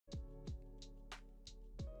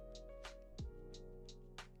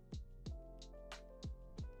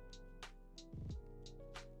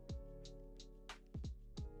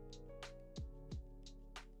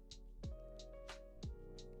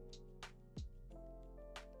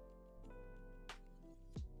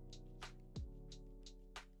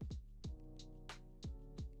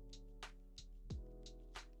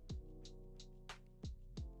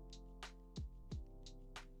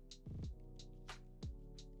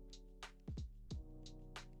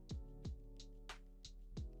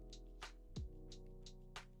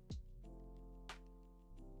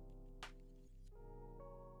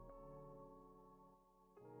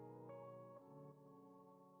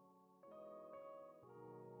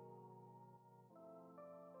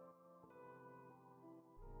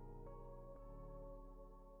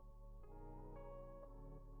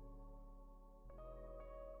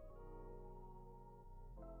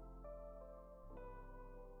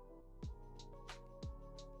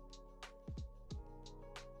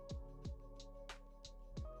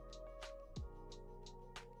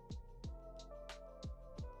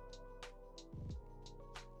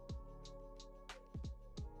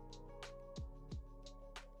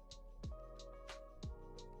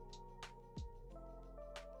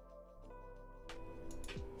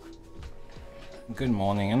Good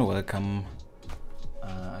morning and welcome.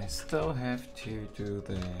 I still have to do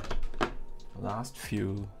the last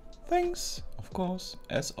few things, of course,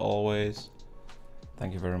 as always.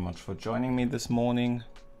 Thank you very much for joining me this morning.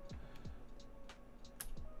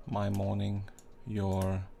 My morning,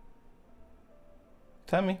 your...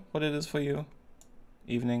 Tell me what it is for you.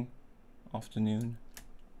 Evening, afternoon.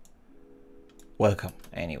 Welcome,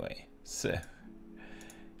 anyway. So,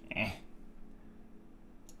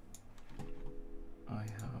 I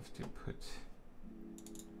have to put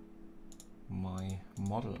my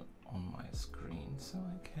model on my screen so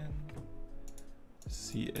I can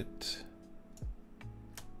see it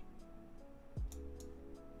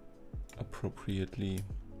appropriately.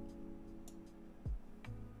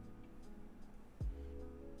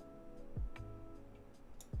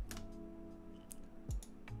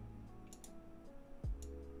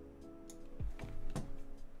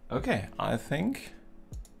 Okay, I think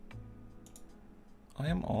I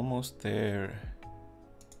am almost there.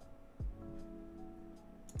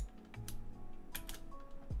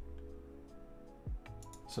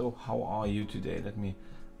 So how are you today?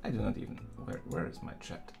 I do not even, where is my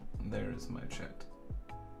chat? There is my chat.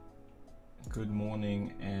 Good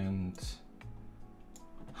morning and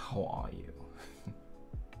how are you?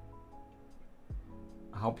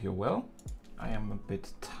 I hope you're well. I am a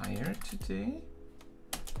bit tired today.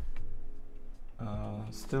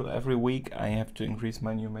 Still every week I have to increase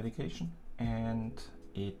my new medication and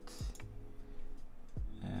it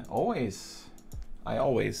I always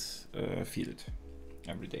feel it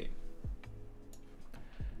every day.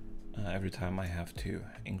 Every time I have to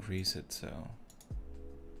increase it, so.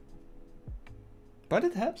 But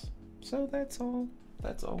it helps, so that's all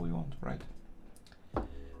we want, right?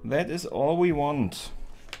 That is all we want.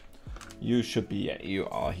 You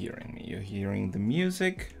are hearing me, you're hearing the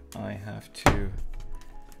music. I have to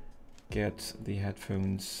get the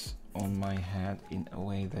headphones on my head in a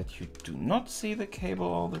way that you do not see the cable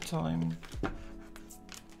all the time. That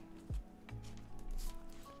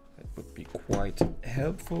would be quite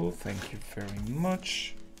helpful. Thank you very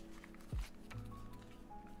much.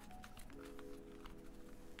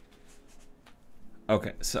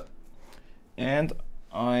 Okay, so, and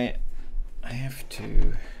I have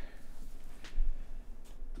to,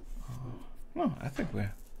 no, I think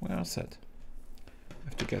we're all set. I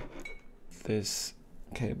have to get this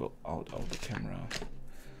cable out of the camera.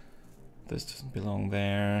 This doesn't belong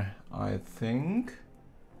there. I think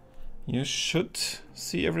you should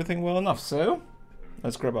see everything well enough. So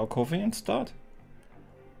let's grab our coffee and start.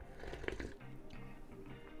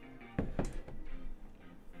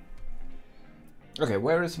 Okay,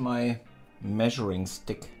 where is my measuring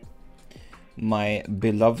stick? My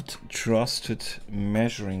beloved, trusted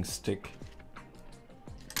measuring stick.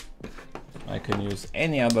 I can use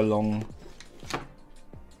any other long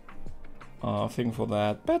thing for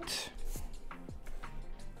that, but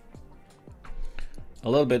a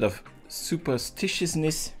little bit of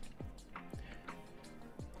superstitiousness,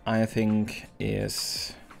 I think,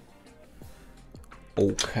 is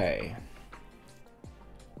okay.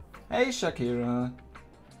 Hey Shakira.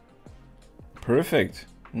 Perfect.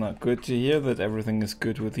 Not good to hear that everything is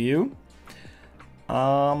good with you.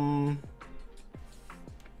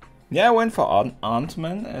 Yeah, I went for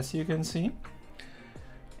Ant-Man, as you can see.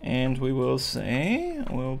 And we will say,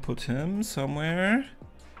 we'll put him somewhere.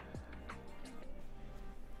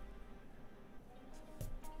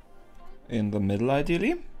 In the middle,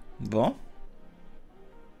 ideally. So.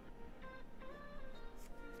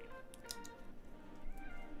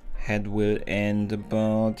 Head will end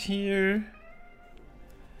about here.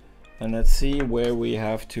 And let's see where we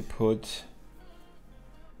have to put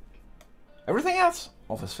everything else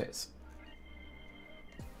of his face.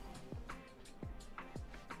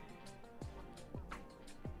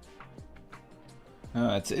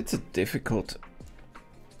 It's a difficult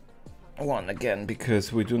one again,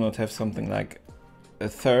 because we do not have something like a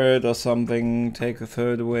third or something. Take a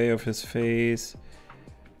third away of his face.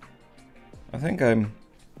 I think I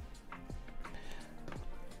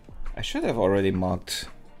should have already marked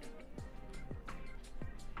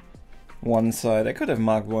one side. I could have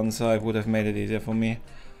marked one side, would have made it easier for me.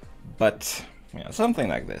 But yeah, something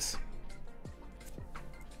like this.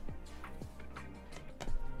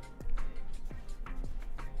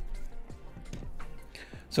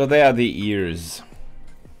 So there are the ears.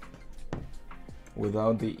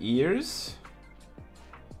 Without the ears,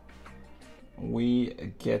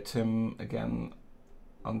 we get him again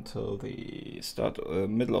until the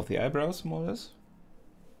middle of the eyebrows, more or less.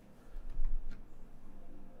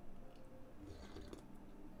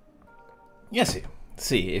 Yes,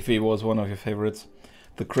 see if he was one of your favorites.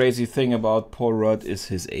 The crazy thing about Paul Rudd is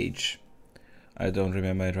his age. I don't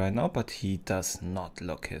remember it right now, but he does not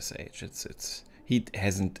look his age. He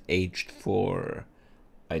hasn't aged for,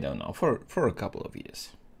 I don't know, for a couple of years,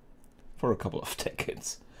 for a couple of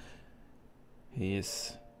decades. He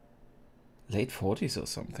is late 40s or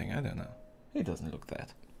something. I don't know. He doesn't look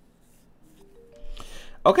that.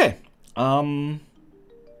 Okay.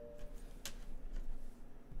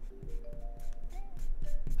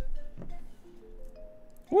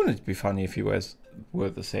 Wouldn't it be funny if he were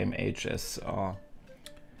the same age as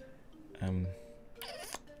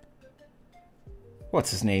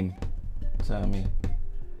what's his name? Tell me.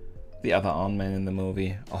 The other Iron Man in the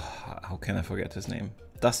movie. Oh, how can I forget his name?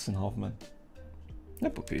 Dustin Hoffman.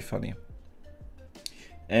 That would be funny.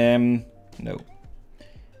 No.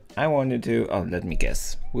 I wanted to. Oh, let me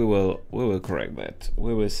guess. We will correct that.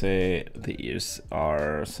 We will say the ears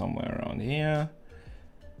are somewhere around here.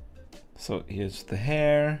 So here's the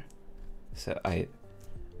hair. So we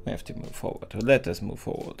have to move forward. Let us move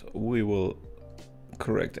forward. We will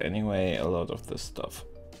correct anyway a lot of this stuff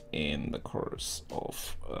in the course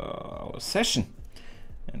of our session.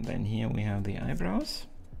 And then here we have the eyebrows.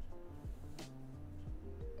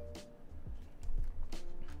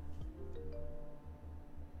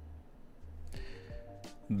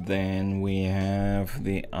 Then we have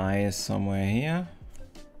the eyes somewhere here.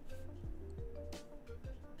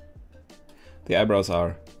 The eyebrows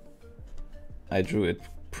are, I drew it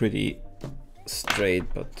pretty straight,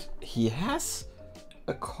 but he has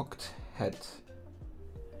a cocked head.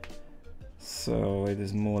 So it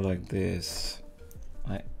is more like this.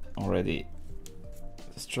 I already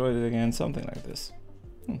destroyed it again, something like this.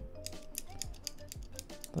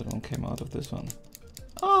 That one came out of this one.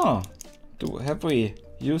 Ah, have we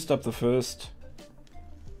used up the first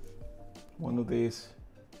one of these?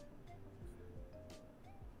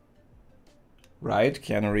 Right,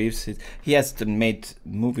 Keanu Reeves, he has made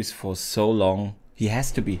movies for so long. He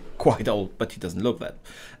has to be quite old, but he doesn't look that.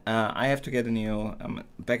 I have to get a new,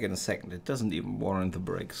 back in a second. It doesn't even warrant the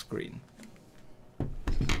break screen.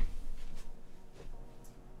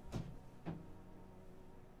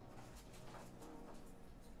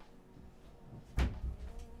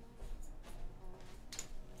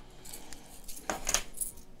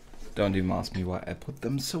 Don't even ask me why I put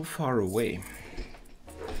them so far away.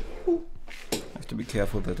 I have to be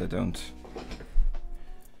careful that I don't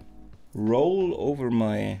roll over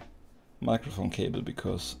my microphone cable,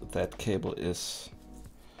 because that cable is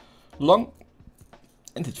long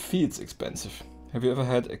and it feels expensive. Have you ever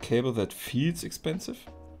had a cable that feels expensive?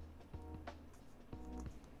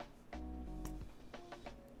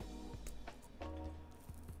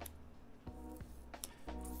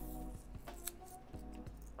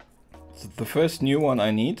 So the first new one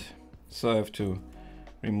I need, so I have to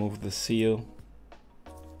remove the seal.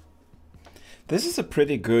 This is a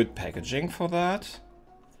pretty good packaging for that.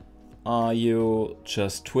 You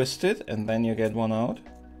just twist it and then you get one out.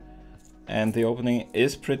 And the opening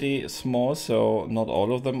is pretty small, so not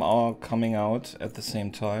all of them are coming out at the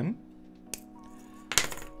same time.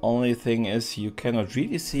 Only thing is you cannot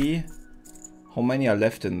really see how many are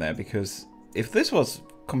left in there, because if this was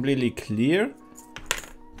completely clear,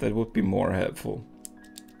 that would be more helpful.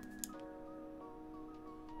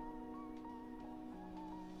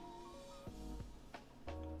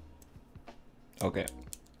 Okay,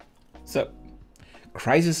 so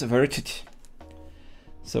crisis averted.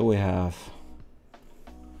 So we have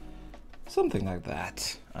something like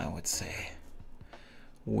that, I would say.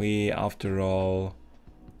 We, after all,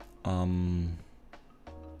 we'll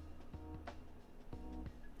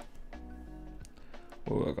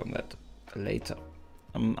work on that later.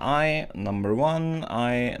 Eye number 1,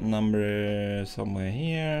 eye number somewhere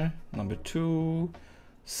here, number 2,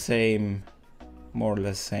 same, more or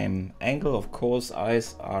less same angle. Of course,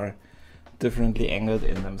 eyes are differently angled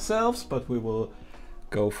in themselves, but we will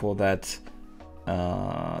go for that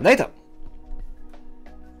later.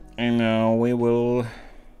 And now we will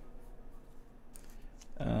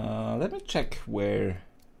let me check where,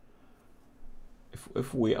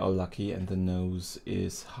 if we are lucky and the nose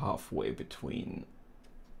is halfway between.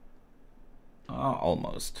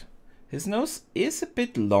 Almost. His nose is a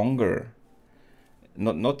bit longer.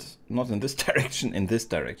 Not in this direction. In this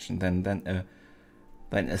direction than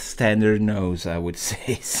a standard nose, I would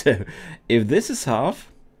say. So if this is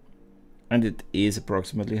half, and it is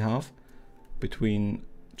approximately half between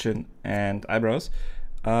chin and eyebrows,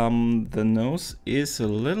 the nose is a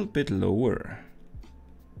little bit lower.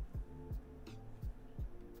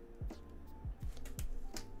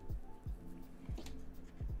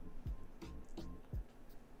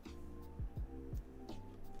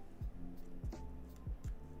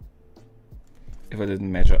 if I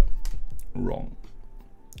didn't measure wrong,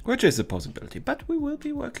 which is a possibility, but we will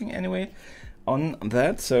be working anyway on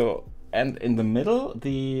that. So, and in the middle,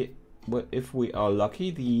 if we are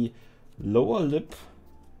lucky, the lower lip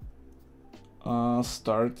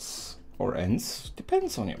starts or ends,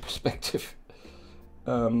 depends on your perspective,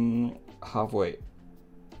 halfway.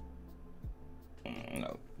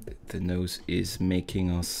 No, the nose is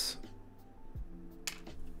making us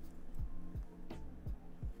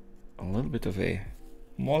a little bit of a,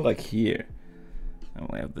 more like here, and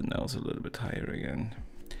we have the nose a little bit higher again.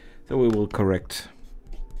 So we will correct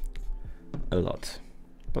a lot.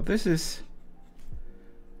 But this is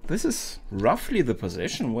roughly the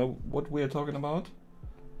position where what we are talking about.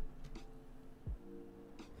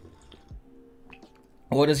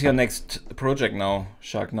 What is your next project now,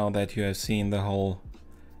 Shark, now that you have seen the whole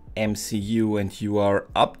MCU and you are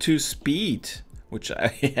up to speed, which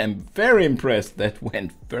I am very impressed, that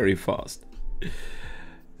went very fast.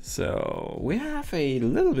 So we have a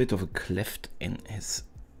little bit of a cleft in his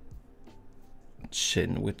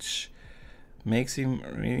chin, which makes him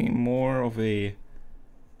really more of a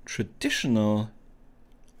traditional.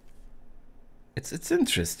 It's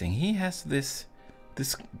interesting. He has this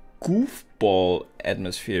goofball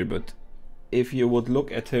atmosphere, but if you would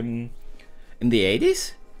look at him in the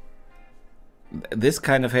 80s, this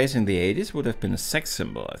kind of face in the 80s would have been a sex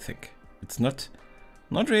symbol, I think. It's not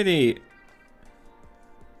really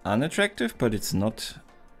unattractive, but it's not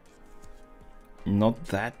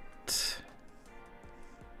that,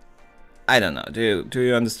 I don't know. Do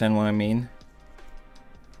you understand what I mean?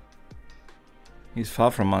 He's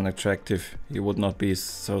far from unattractive. He would not be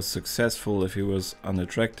so successful if he was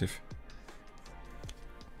unattractive.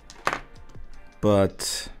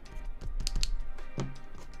 But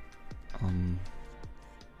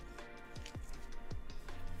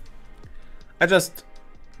I just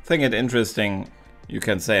think it interesting. You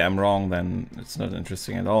can say I'm wrong, then it's not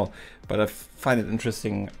interesting at all. But I find it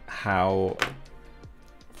interesting how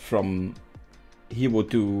he would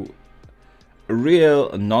do a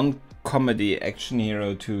real non-comedy action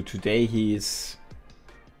hero to today has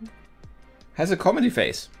a comedy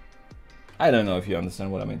face. I don't know if you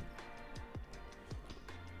understand what I mean.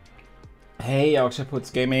 Hey, Octopus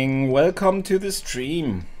Gaming, welcome to the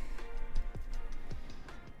stream.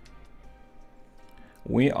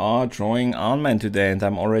 We are drawing Iron Man today, and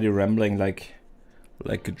I'm already rambling like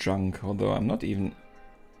a drunk, although I'm not even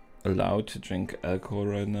allowed to drink alcohol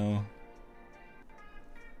right now.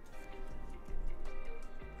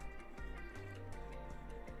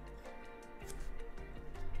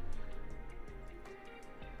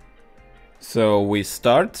 So we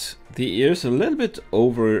start the ears a little bit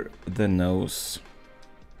over the nose.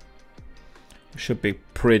 We should be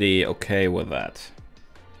pretty okay with that.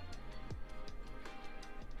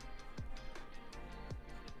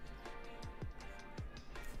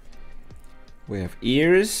 We have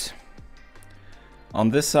ears. On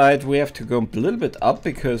this side we have to go a little bit up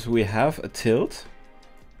because we have a tilt.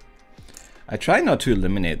 I try not to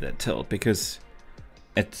eliminate that tilt because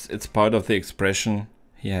it's part of the expression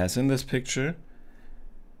he has in this picture.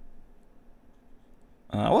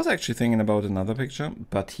 I was actually thinking about another picture,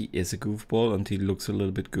 but he is a goofball and he looks a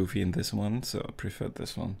little bit goofy in this one, so I preferred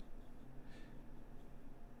this one.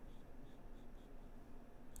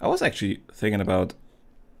 I was actually thinking about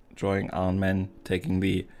drawing Iron Man, taking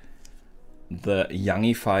the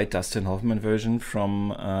youngified Dustin Hoffman version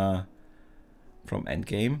from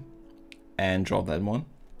Endgame and draw that one.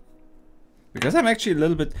 Because I'm actually a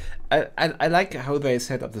little bit, I like how they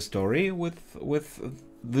set up the story with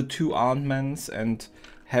the two Ant-Mans and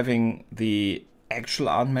having the actual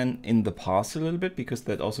Ant-Man in the past a little bit, because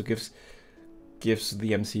that also gives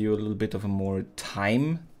the MCU a little bit of a more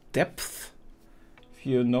time depth. If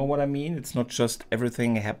you know what I mean, it's not just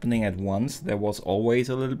everything happening at once. There was always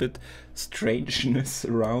a little bit strangeness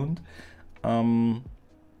around.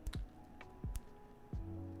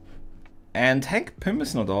 And Hank Pym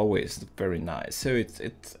is not always very nice, so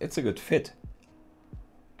it's a good fit.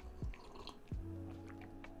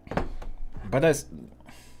 But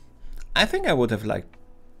I think I would have liked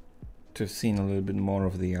to have seen a little bit more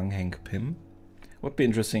of the young Hank Pym. Would be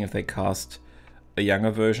interesting if they cast a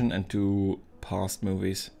younger version and do past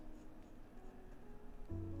movies.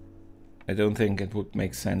 I don't think it would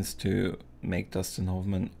make sense to make Dustin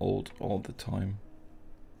Hoffman old all the time.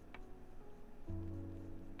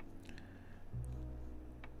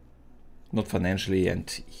 Not financially, and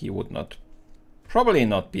he would probably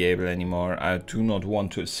not be able anymore. I do not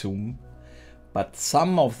want to assume, but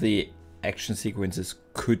some of the action sequences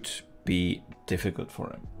could be difficult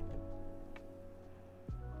for him.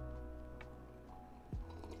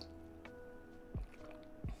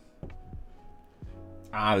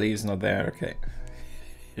 Ah, Lee's not there. Okay.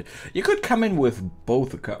 You could come in with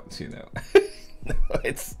both accounts, you know. No,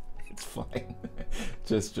 it's fine.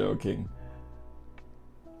 Just joking.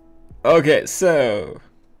 Okay, so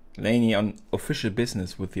Laney on official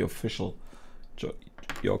business with the official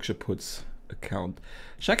Yorkshire Puts account.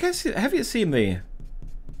 Shaka, have you seen their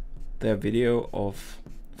video of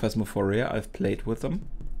Phasmophoria? I've played with them.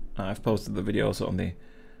 I've posted the video also on the.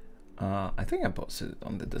 I think I posted it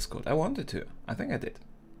on the Discord. I wanted to. I think I did.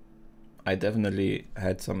 I definitely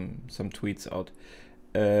had some tweets out.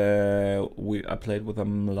 I played with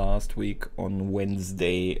them last week on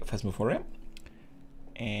Wednesday, Phasmophoria,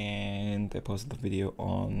 and I posted the video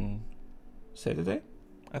on Saturday,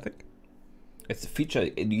 I think. It's a feature.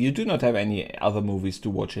 You do not have any other movies to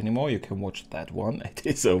watch anymore. You can watch that one. It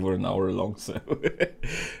is over an hour long, so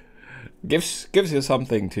gives you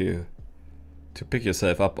something to pick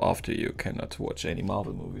yourself up after you cannot watch any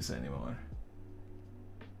Marvel movies anymore.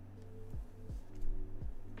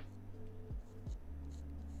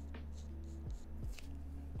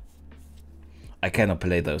 I cannot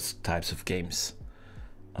play those types of games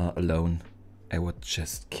alone. It would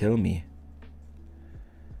just kill me.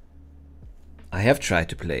 I have tried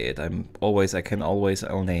to play it. I can always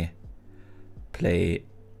only play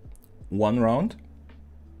one round,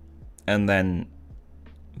 and then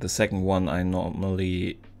the second one I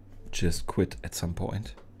normally just quit at some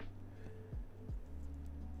point.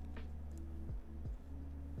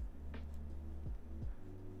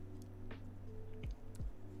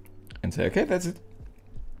 And say, okay, that's it.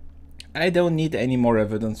 I don't need any more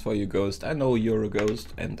evidence for you, Ghost. I know you're a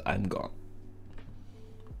ghost, and I'm gone.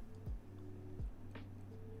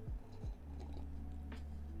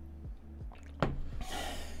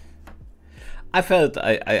 I felt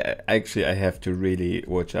I actually have to really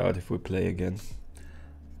watch out if we play again.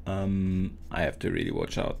 I have to really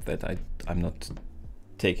watch out that I'm not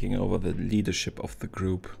taking over the leadership of the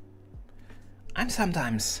group. I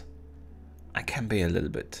can be a little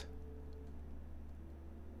bit,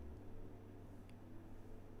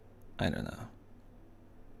 I don't know.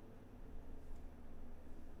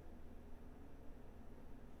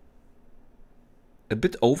 A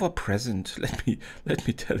bit over present. Let me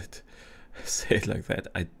tell it. Say it like that.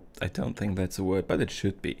 I don't think that's a word, but it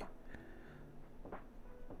should be.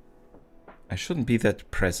 I shouldn't be that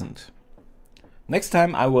present. Next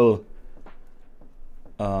time I will.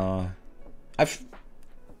 I've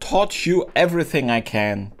taught you everything I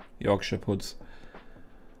can, Yorkshire Puts.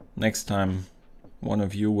 Next time, one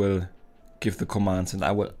of you will give the commands, and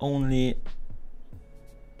I will only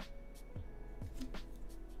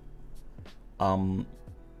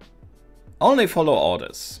follow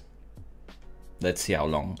orders. Let's see how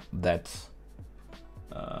long that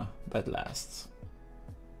lasts.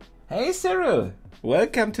 Hey Cyril,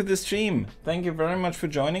 welcome to the stream. Thank you very much for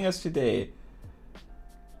joining us today.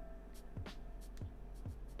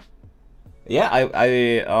 Yeah,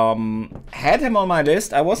 I had him on my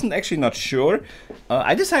list. I wasn't actually not sure.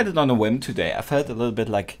 I decided on a whim today. I felt a little bit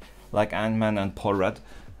like Ant-Man and Paul Rudd.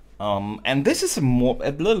 And this is a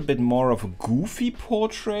little bit more of a goofy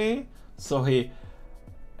portrait. So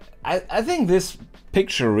I think this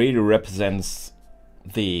picture really represents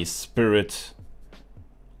the spirit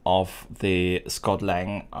of the Scott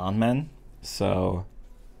Lang Ant-Man. So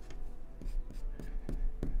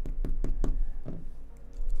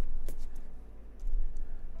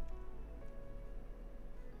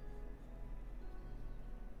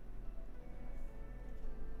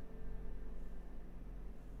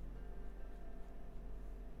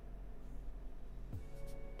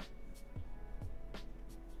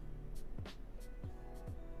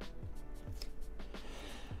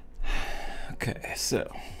okay, so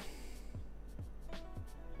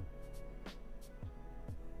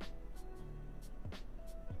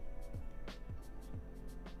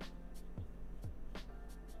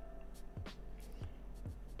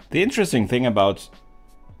the interesting thing about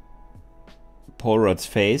Paul Rudd's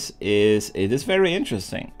face is it is very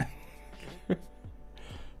interesting.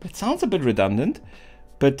 It sounds a bit redundant,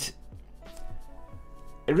 but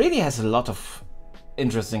it really has a lot of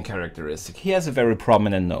interesting characteristic. He has a very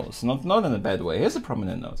prominent nose, not in a bad way. He has a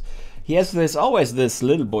prominent nose. He has always this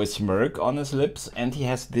little boy smirk on his lips, and he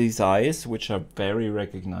has these eyes which are very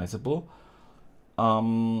recognizable.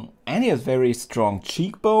 And he has very strong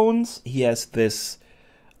cheekbones. He has this,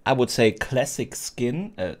 I would say, classic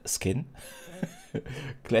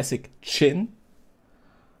classic chin.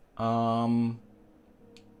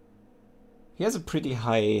 He has a pretty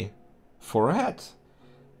high forehead.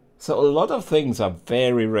 So a lot of things are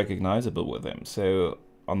very recognizable with him. So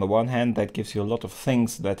on the one hand, that gives you a lot of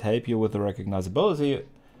things that help you with the recognizability.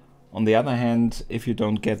 On the other hand, if you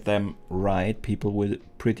don't get them right, people will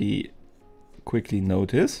pretty quickly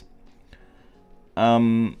notice.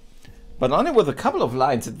 But only with a couple of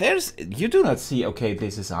lines. You do not see, okay,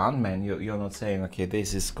 this is Ant-Man. You're not saying, okay,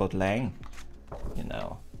 this is Scott Lang. You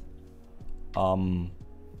know.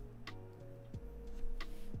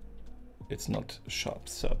 It's not shop,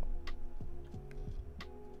 so.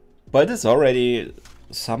 But it's already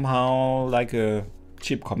somehow like a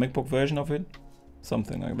cheap comic book version of it.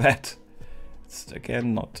 Something like that. It's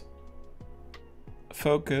again not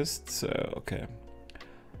focused, so okay.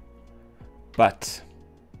 But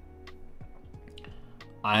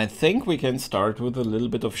I think we can start with a little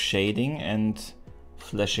bit of shading and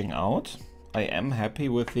fleshing out. I am happy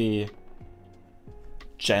with the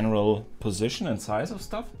general position and size of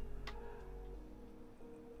stuff.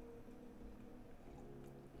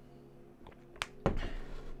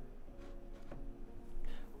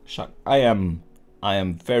 I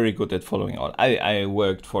am very good at following out. I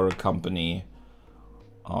worked for a company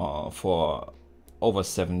for over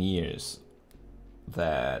 7 years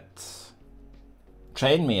that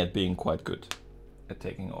trained me at being quite good at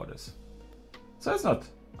taking orders. So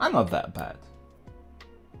I'm not that bad.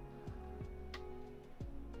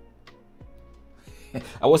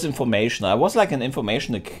 I was informational. I was like an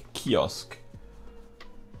informational kiosk,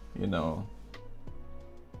 you know.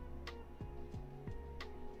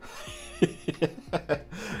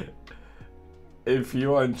 If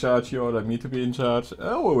you are in charge, you order me to be in charge.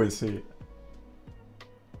 Oh, we will see.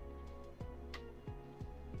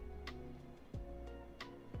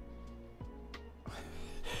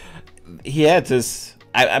 He had this.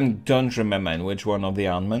 I don't remember in which one of the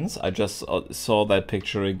Ant-Mans. I just saw that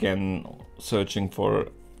picture again, searching for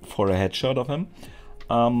a headshot of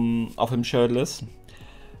him shirtless.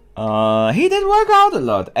 He did work out a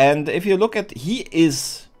lot, and if you look at, he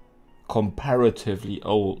is comparatively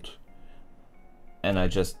old. And I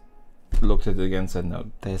just looked at it again and said,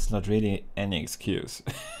 no, there's not really any excuse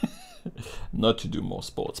not to do more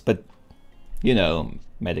sports. But, you know,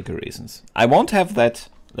 medical reasons. I won't have that,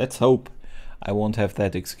 let's hope, I won't have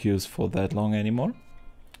that excuse for that long anymore.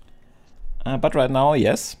 But right now,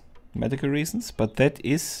 yes, medical reasons. But that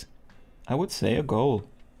is, I would say, a goal.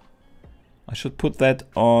 I should put that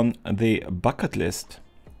on the bucket list,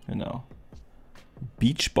 you know.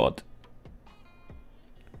 Beach bod.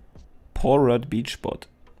 Paul Rudd beach bod.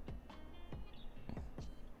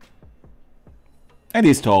 And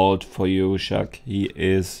he's told for you, Shaq, he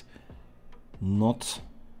is not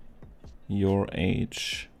your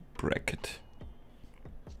age bracket.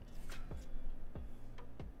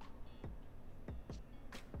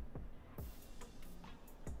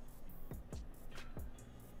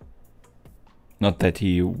 Not that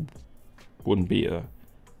he wouldn't be a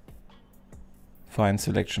fine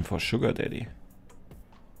selection for Sugar Daddy.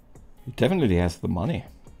 He definitely has the money.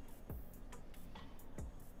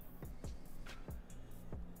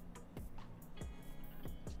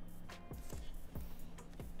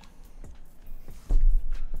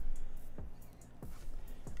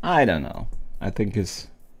 I don't know. I think his...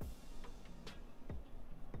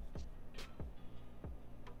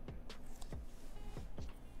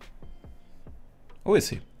 Who is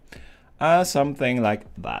he? Something like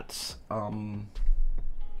that.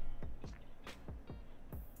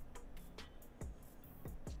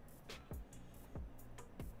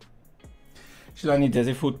 Shilani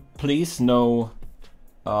Desifood, please no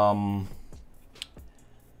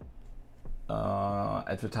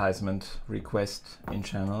advertisement request in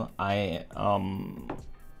channel. I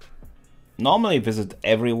normally visit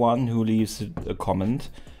everyone who leaves a comment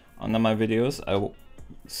under my videos. I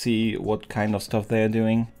see what kind of stuff they are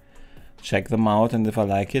doing, check them out, and if I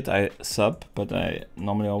like it, I sub, but I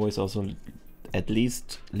normally always also at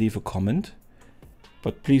least leave a comment.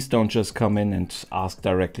 But please don't just come in and ask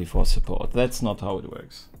directly for support. That's not how it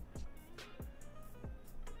works.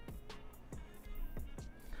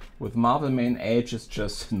 With Marvel main, age is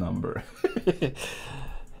just a number.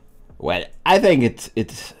 Well, I think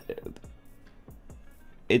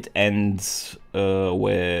it ends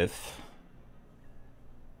with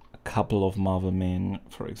a couple of Marvel main,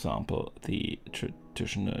 for example, the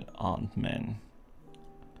traditional Ant-Man.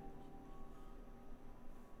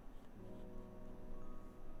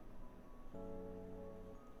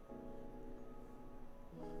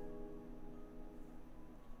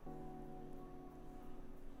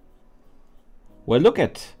 Well, look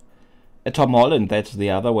at Tom Holland. That's the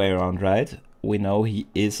other way around, right? We know he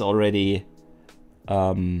is already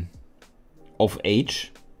of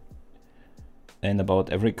age in about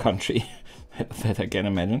every country that I can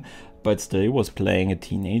imagine, but still was playing a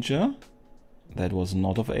teenager that was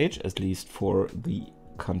not of age, at least for the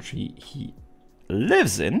country he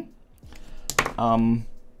lives in. And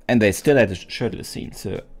they still had a shirtless scene,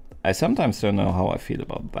 so I sometimes don't know how I feel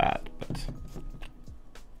about that, but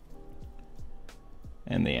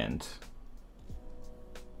in the end,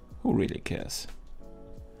 who really cares?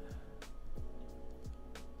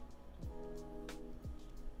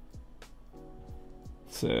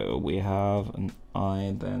 So we have an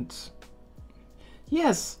eye that,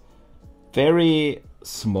 yes, very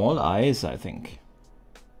small eyes, I think.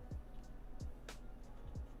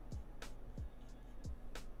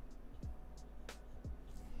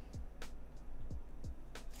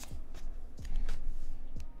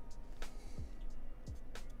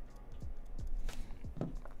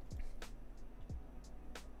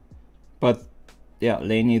 But yeah,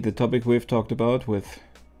 Lainey, the topic we've talked about with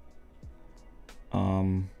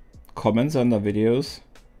comments under videos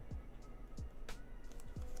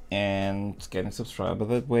and getting subscriber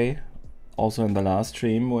that way. Also in the last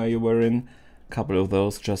stream where you were in, a couple of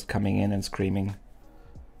those just coming in and screaming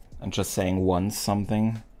and just saying once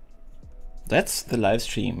something. That's the live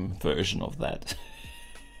stream version of that.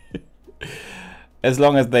 As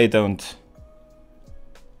long as they don't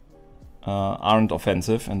aren't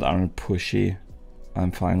offensive and aren't pushy,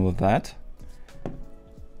 I'm fine with that.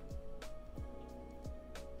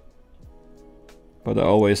 But I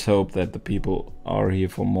always hope that the people are here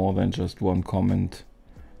for more than just one comment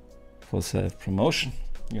for self-promotion,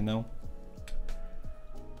 you know?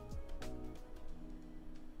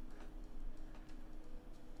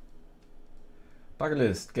 Bucket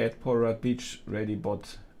list, get Polaroid Beach ready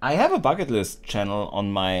bot. I have a bucket list channel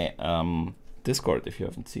on my Discord if you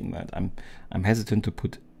haven't seen that. I'm hesitant to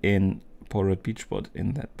put in Polaroid Beach bot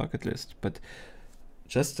in that bucket list, but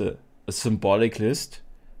just a symbolic list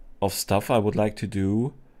of stuff I would like to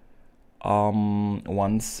do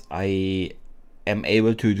once I am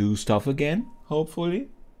able to do stuff again, hopefully.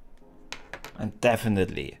 And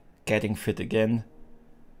definitely getting fit again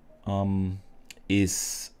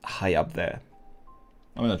is high up there.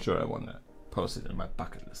 I'm not sure I want to post it in my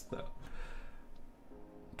bucket list though.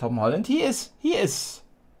 Tom Holland, he is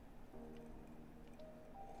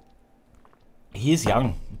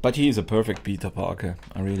young, but he is a perfect Peter Parker.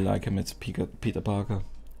 I really like him. It's Peter Parker.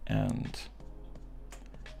 And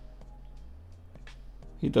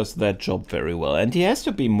he does that job very well. And he has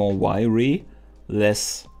to be more wiry,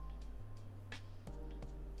 less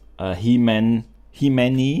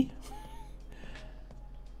He-Man-y.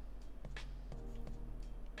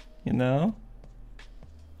 You know?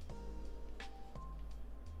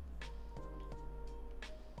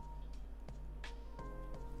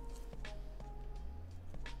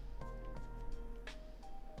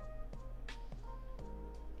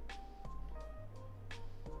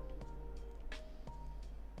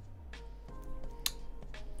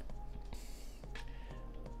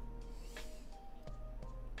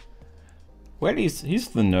 Well, he's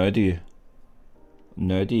the nerdy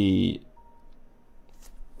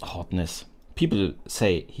hotness. People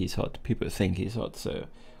say he's hot. People think he's hot. So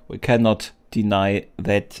we cannot deny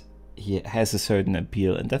that he has a certain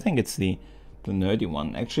appeal. And I think it's the nerdy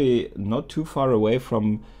one. Actually, not too far away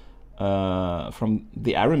from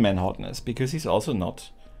the Iron Man hotness, because he's also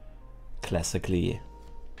not classically.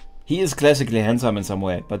 He is classically handsome in some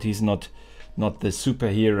way, but he's not the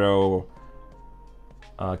superhero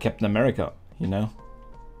Captain America. You know?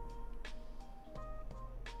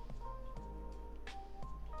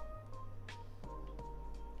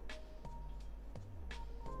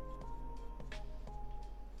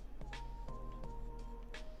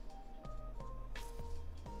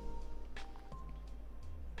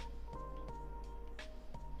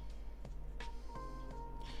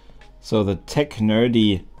 So the tech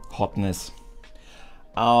nerdy hotness.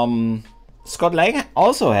 Scott Lang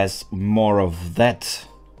also has more of that.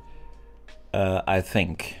 I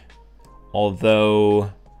think,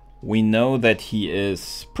 although we know that he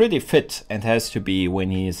is pretty fit and has to be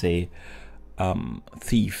when he is a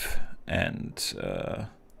thief and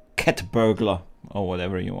cat burglar or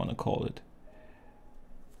whatever you want to call it.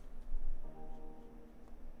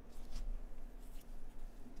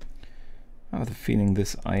 I have the feeling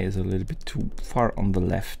this eye is a little bit too far on the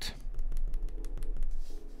left.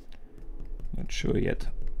 Not sure yet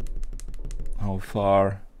how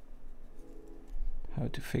far. How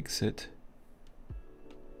to fix it.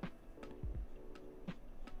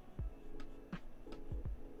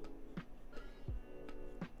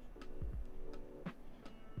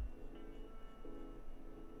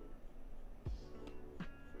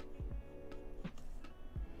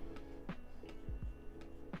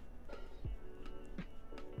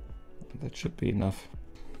 That should be enough.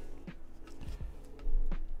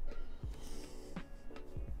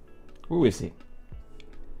 We will see.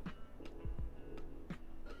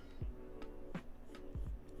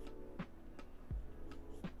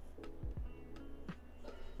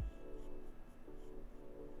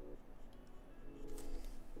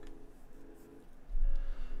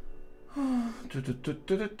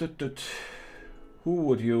 Who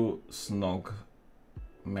would you snog,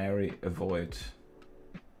 marry, avoid?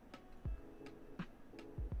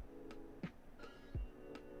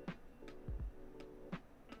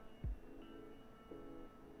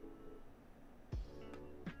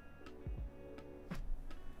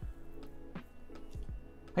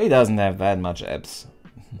 He doesn't have that much abs.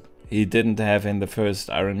 He didn't have in the first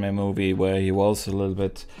Iron Man movie, where he was a little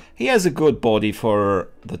bit... He has a good body for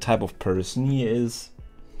the type of person he is.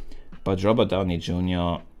 But Robert Downey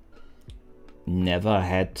Jr. never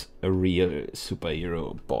had a real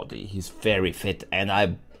superhero body. He's very fit, and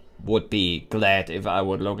I would be glad if I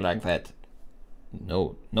would look like that.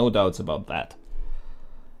 No doubts about that.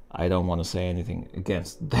 I don't want to say anything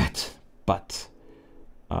against that, but...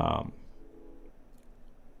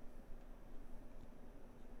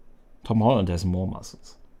 Tom Holland has more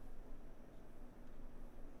muscles.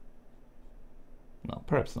 No,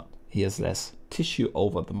 perhaps not. He has less tissue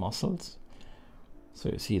over the muscles, so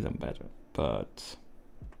you see them better, but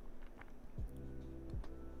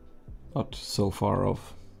not so far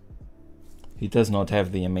off. He does not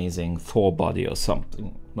have the amazing Thor body or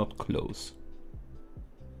something, not close.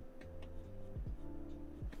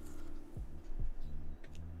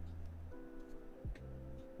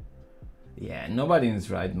 Yeah, nobody in his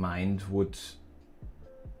right mind would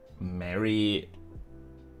marry,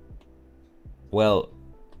 well,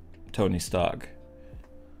 Tony Stark.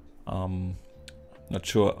 Not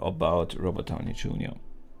sure about Robert Downey Jr.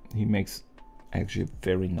 He makes actually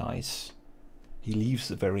very nice, he leaves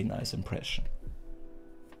a very nice impression.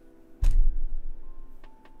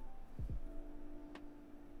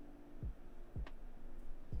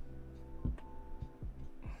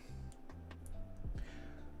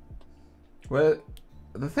 Well,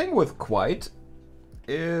 the thing with Quiet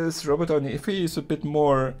is Robert Downey, if he is a bit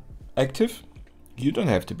more active, you don't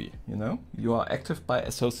have to be, you know? You are active by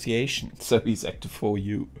association, so he's active for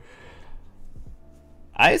you.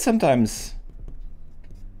 I sometimes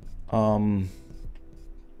am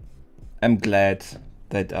glad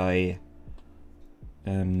that I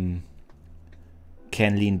can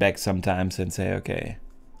lean back sometimes and say, okay,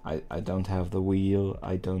 I don't have the wheel,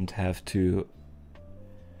 I don't have to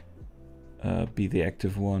be the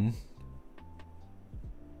active one.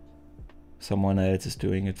 Someone else is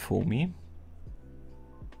doing it for me.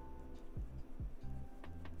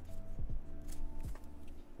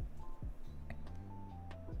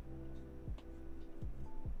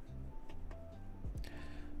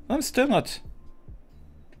 I'm still not...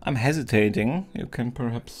 I'm hesitating. You can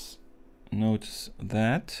perhaps notice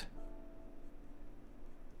that.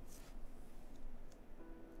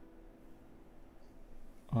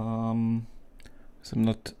 So I'm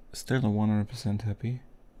not still not 100% happy.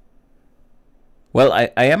 Well,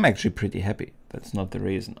 I am actually pretty happy. That's not the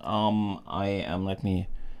reason. I am, let me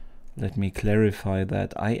clarify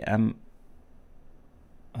that. I am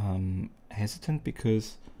hesitant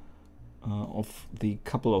because of the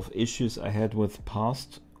couple of issues I had with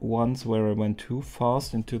past ones where I went too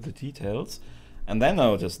fast into the details, and then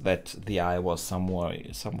noticed that the eye was somewhere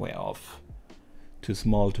off. Too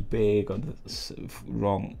small, too big, on the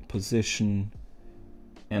wrong position,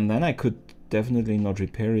 and then I could definitely not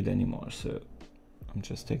repair it anymore. So I'm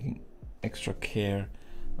just taking extra care.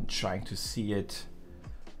 I'm trying to see it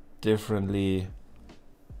differently.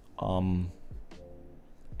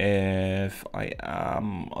 If I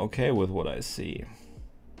am okay with what I see,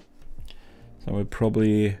 so I will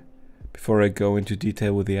probably, before I go into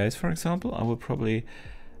detail with the eyes, for example, I will probably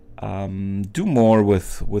do more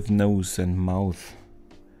with nose and mouth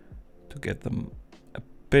to get them a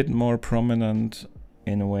bit more prominent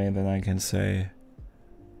in a way that I can say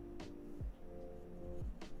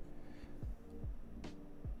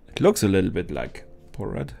it looks a little bit like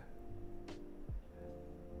Borat,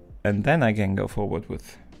 and then I can go forward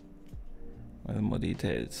with more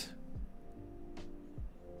details.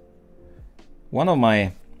 One of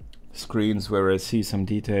my screens where I see some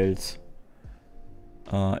details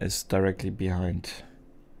is directly behind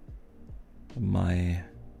my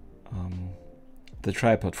the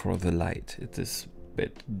tripod for the light. It is a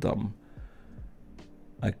bit dumb.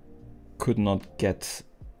 I could not get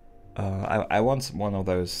I want one of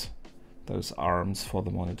those arms for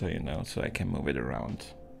the monitor, you know, so I can move it around.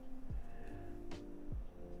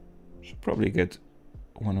 Should probably get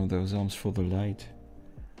one of those arms for the light.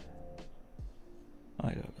 I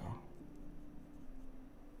don't know.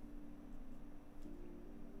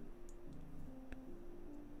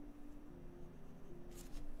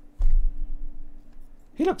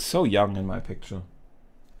 He looks so young in my picture.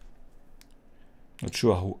 Not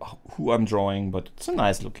sure who I'm drawing, but it's a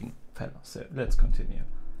nice looking fella. So let's continue.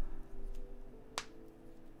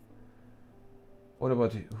 What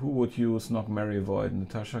about who would use Knock, Marry, Avoid?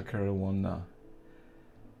 Natasha, Carol, Wanda.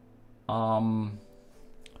 I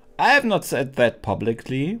have not said that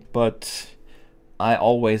publicly, but I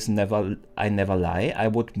never lie. I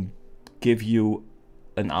would give you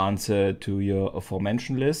an answer to your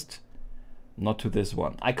aforementioned list, not to this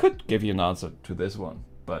one. I could give you an answer to this one,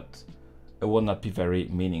 but it will not be very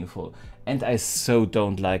meaningful. And I so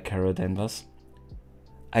don't like Carol Danvers.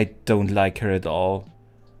 I don't like her at all.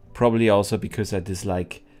 Probably also because I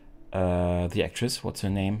dislike the actress. What's her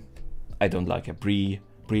name? I don't like her. Brie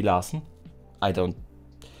Larson. I don't.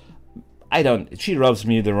 She rubs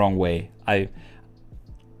me the wrong way. I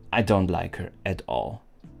don't like her at all.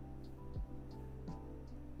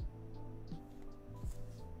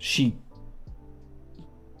 She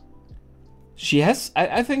has,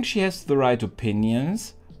 I think she has the right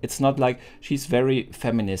opinions. It's not like she's very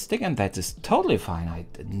feministic, and that is totally fine.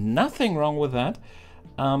 Nothing wrong with that.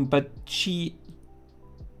 But she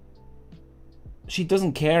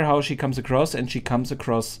doesn't care how she comes across, and she comes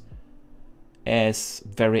across as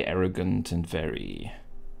very arrogant and very,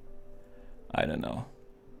 I don't know,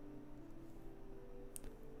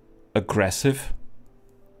 aggressive.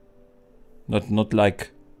 Not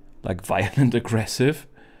like violent aggressive,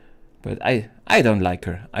 but I don't like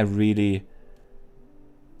her. I really,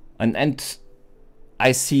 and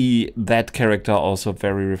I see that character also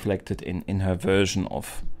very reflected in her version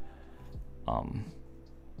of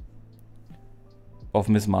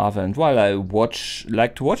Ms. Marvel. And while I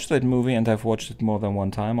like to watch that movie, and I've watched it more than one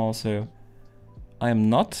time also, I am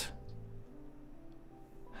not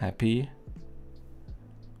happy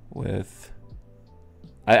with,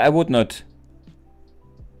 I would not,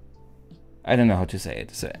 I don't know how to say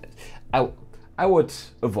it. So I would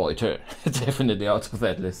avoid her definitely out of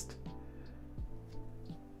that list.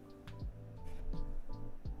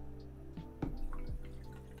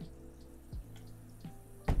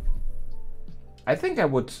 I think I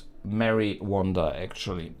would marry Wanda,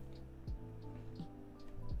 actually.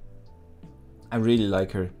 I really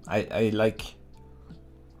like her. I like...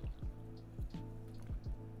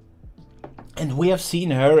 And we have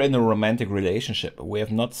seen her in a romantic relationship. We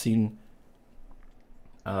have not seen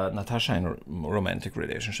Natasha in a romantic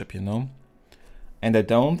relationship, you know? And I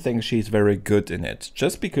don't think she's very good in it.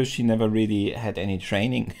 Just because she never really had any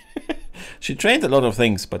training. She trained a lot of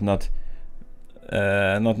things, but not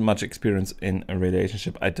much experience in a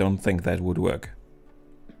relationship. I don't think that would work.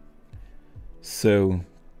 So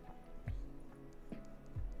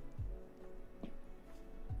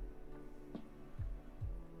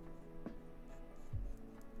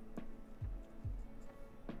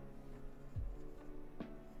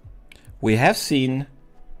we have seen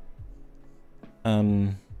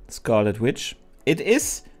Scarlet Witch. It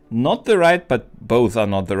is not the right, but both are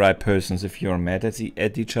not the right persons if you're mad at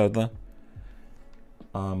each other.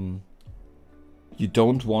 You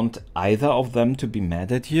don't want either of them to be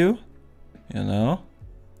mad at you, you know?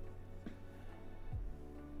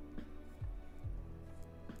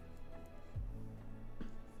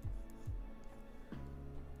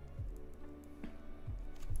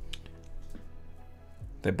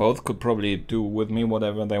 They both could probably do with me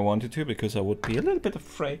whatever they wanted to, because I would be a little bit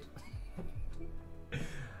afraid.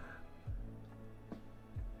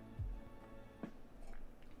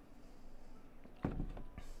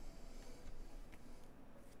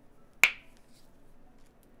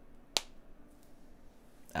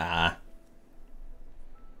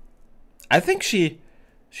 I think she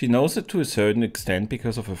knows it to a certain extent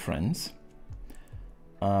because of her friends.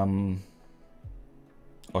 Or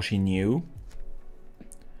she knew.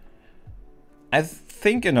 I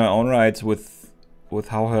think in her own right, with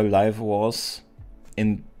how her life was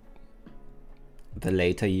in the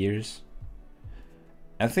later years,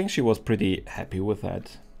 I think she was pretty happy with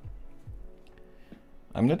that.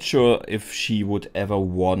 I'm not sure if she would ever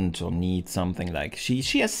want or need something like... She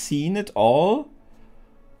has seen it all.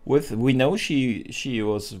 We know she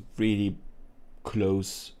was really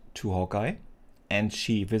close to Hawkeye, and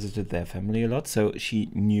she visited their family a lot, so she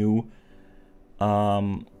knew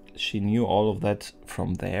all of that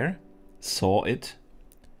from there, saw it,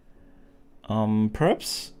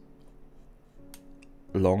 perhaps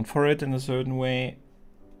longed for it in a certain way,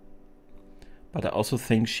 but I also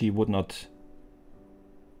think she would not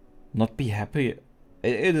be happy.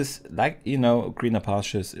 It is like, you know, greener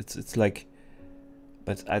pastures. It's like,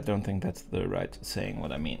 but I don't think that's the right saying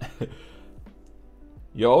what I mean.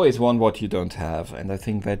 You always want what you don't have, and I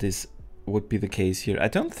think that is would be the case here. I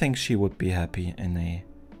don't think she would be happy in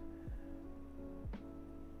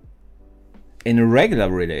a regular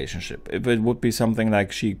relationship. If it would be something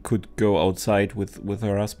like she could go outside with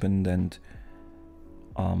her husband and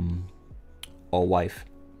or wife.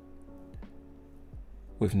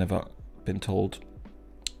 We've never been told.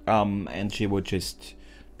 And she would just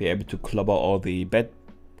be able to clobber all the bad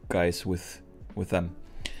guys with them.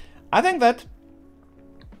 I think that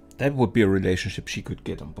would be a relationship she could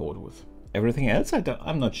get on board with. Everything else,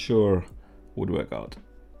 I'm not sure would work out.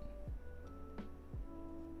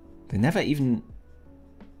 They never expressed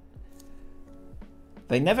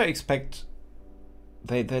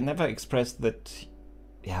that.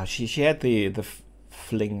 Yeah, she had the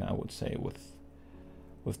fling, I would say, with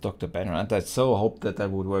Dr. Banner, and I so hoped that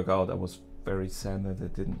would work out. I was very sad that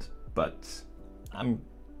it didn't, but I'm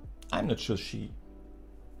not sure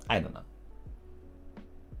I don't know.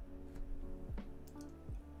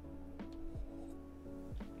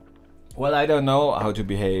 Well, I don't know how to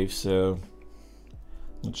behave, so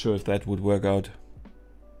not sure if that would work out.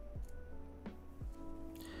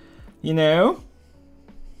 You know?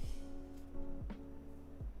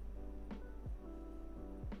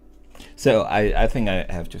 So I think I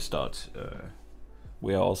have to start.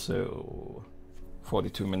 We are also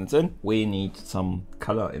 42 minutes in. We need some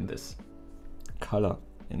color in this. Color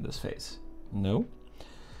in this face. No?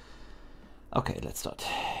 Okay, let's start.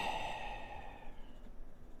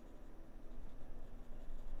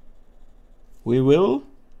 We will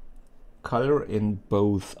color in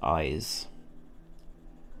both eyes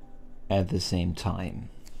at the same time.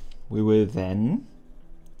 We will then,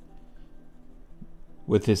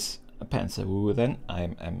 with this pencil, we will then,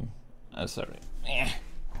 I'm sorry. I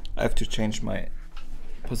have to change my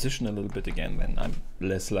position a little bit again, then I'm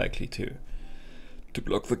less likely to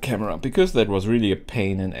block the camera, because that was really a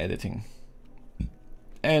pain in editing.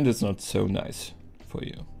 And it's not so nice for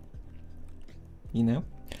you. You know?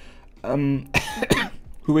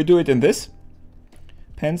 We will do it in this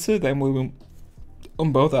pencil, then we will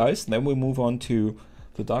on both eyes, then we move on to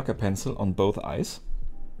the darker pencil on both eyes.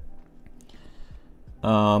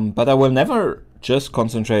 But I will never just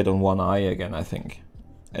concentrate on one eye again, I think,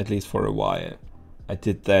 at least for a while. I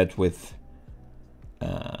did that with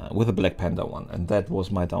the Black Panther one, and that was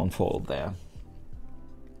my downfall there.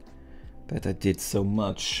 That I did so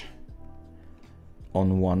much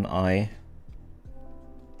on one eye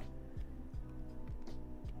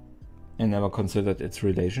and never considered its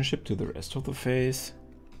relationship to the rest of the face.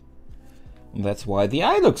 And that's why the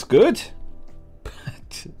eye looks good,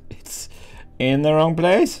 but it's in the wrong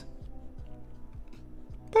place.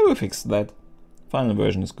 But we fixed that. Final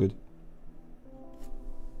version is good.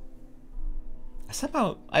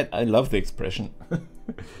 Somehow, I love the expression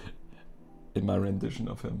in my rendition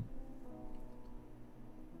of him.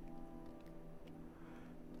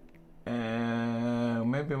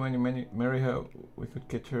 Maybe when you marry her, we could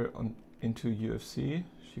get her into UFC.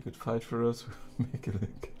 She could fight for us, make a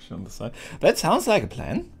cash on the side. That sounds like a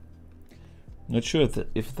plan. Not sure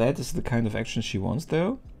if that is the kind of action she wants,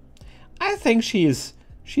 though. I think she's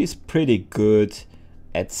pretty good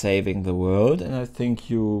at saving the world, and I think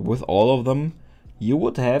with all of them, you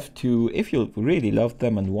would have to, if you really loved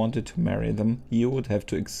them and wanted to marry them, you would have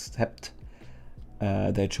to accept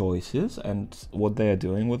their choices and what they are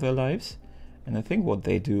doing with their lives. And I think what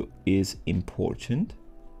they do is important.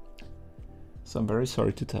 So I'm very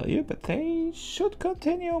sorry to tell you, but they should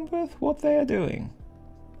continue with what they are doing.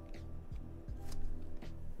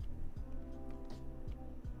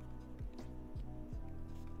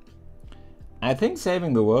 I think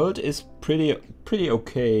saving the world is pretty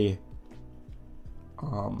okay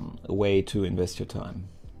way to invest your time.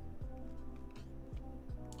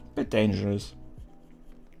 Bit dangerous.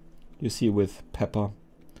 You see with Pepper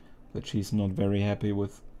that she's not very happy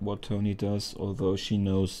with what Tony does, although she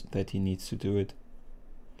knows that he needs to do it.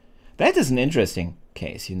 That is an interesting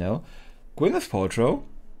case, you know. Gwyneth Paltrow,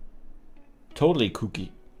 totally kooky.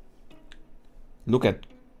 Look at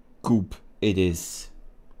Goop. It is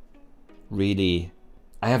really,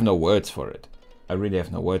 I have no words for it. I really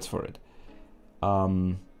have no words for it.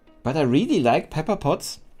 But I really like Pepper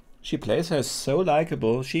Potts. She plays her so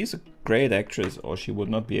likable. She's a great actress, or she would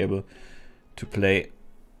not be able to play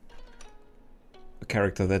a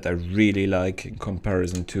character that I really like in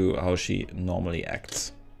comparison to how she normally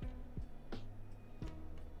acts.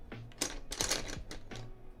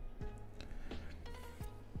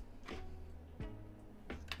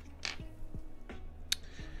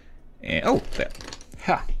 And, oh, there.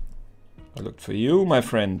 Ha! I looked for you, my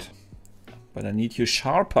friend. But I need you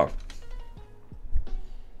sharper.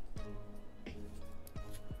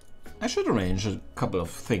 I should arrange a couple of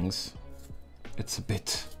things it's a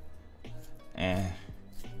bit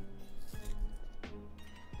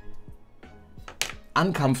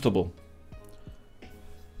uncomfortable.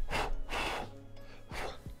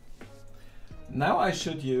 Now I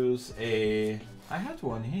should use I had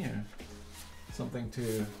one here. Something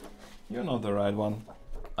to, you're not the right one.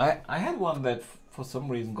 I had one that for some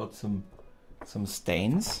reason got some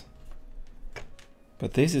stains.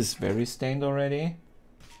 But this is very stained already.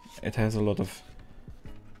 It has a lot of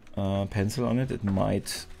pencil on it. It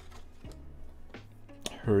might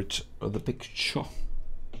hurt the picture.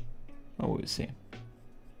 Oh, we'll see.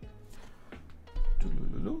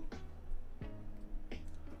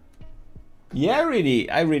 Yeah,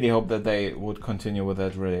 I really hope that they would continue with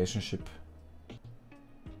that relationship.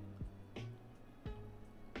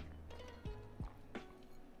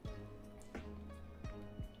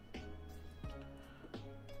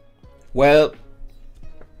 Well,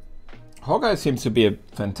 Hawkeye seems to be a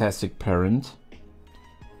fantastic parent.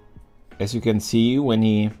 As you can see, when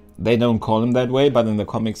they don't call him that way, but in the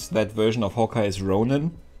comics that version of Hawkeye is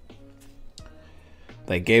Ronin.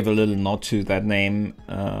 They gave a little nod to that name,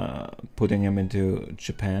 putting him into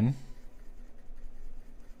Japan.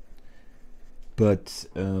 But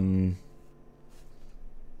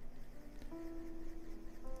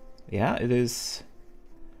yeah, it is.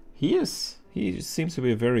 He seems to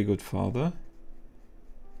be a very good father.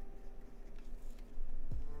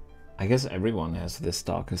 I guess everyone has this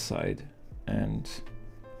darker side, and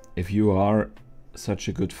if you are such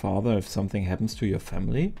a good father, if something happens to your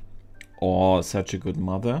family, or such a good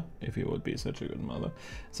mother, if you would be such a good mother,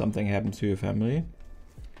 something happens to your family,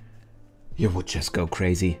 you would just go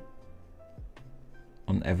crazy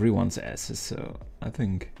on everyone's asses. So I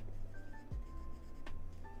think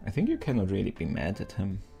you cannot really be mad at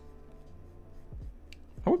him.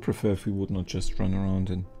 I would prefer if we would not just run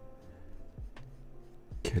around and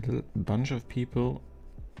kill a bunch of people,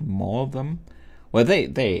 maul them. Well,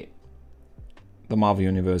 the Marvel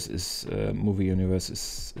universe is movie universe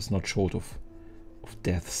is not short of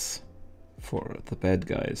deaths for the bad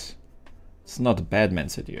guys. It's not a Batman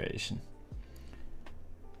situation,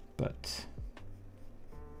 but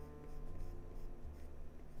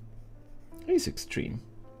he's extreme.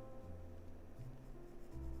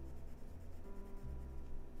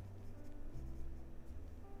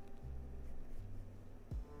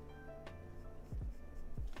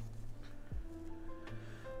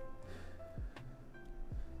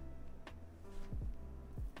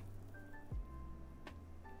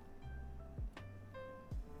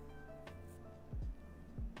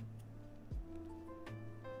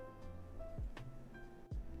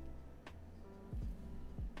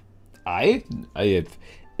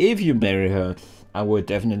 If you marry her, I would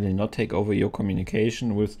definitely not take over your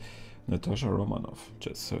communication with Natasha Romanoff,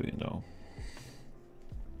 just so you know.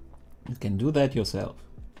 You can do that yourself,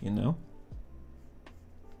 you know?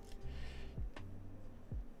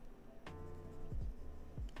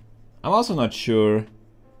 I'm also not sure.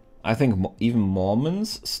 I think even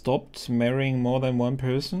Mormons stopped marrying more than one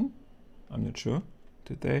person. I'm not sure.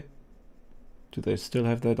 Did they? Do they still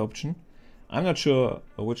have that option? I'm not sure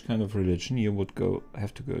which kind of religion you would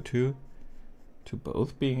have to go to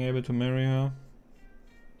both being able to marry her.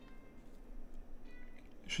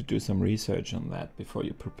 You should do some research on that before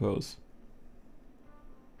you propose.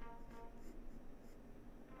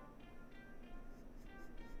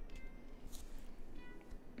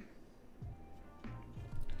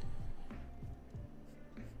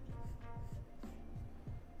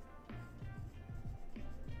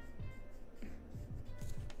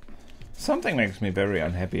 Something makes me very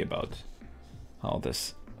unhappy about how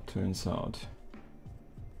this turns out.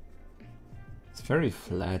 It's very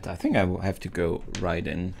flat. I think I will have to go right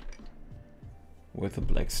in with the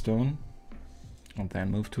Blackstone and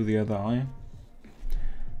then move to the other eye,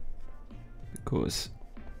 because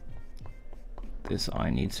this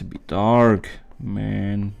eye needs to be dark,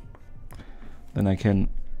 man. Then I can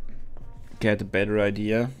get a better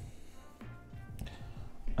idea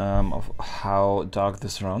of how dark the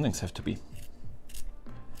surroundings have to be.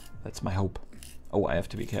 That's my hope. Oh, I have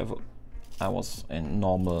to be careful. I was in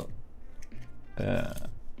normal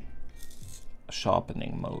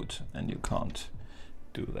sharpening mode, and you can't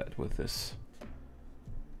do that with this.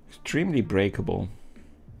 Extremely breakable.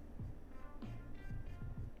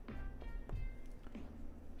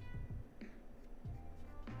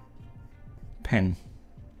 Pen.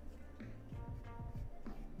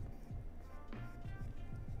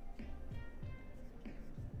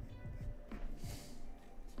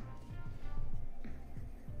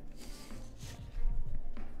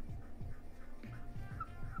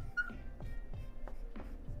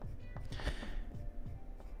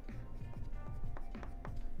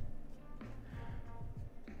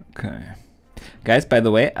 Okay. Guys, by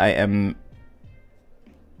the way, I am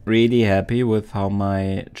really happy with how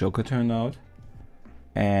my Joker turned out.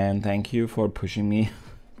 And thank you for pushing me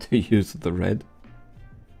to use the red.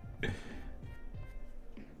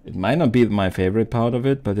 It might not be my favorite part of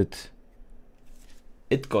it, but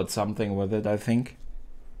it got something with it, I think.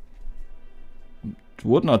 It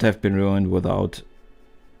would not have been ruined without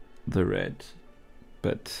the red,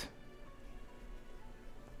 but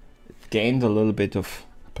it gained a little bit of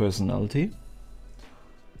personality.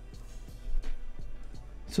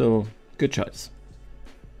 So, good choice.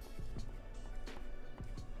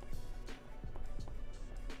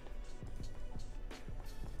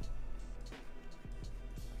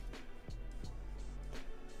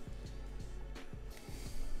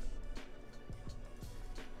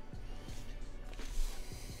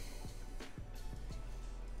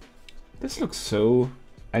 This looks so,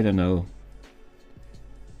 I don't know,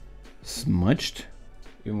 smudged,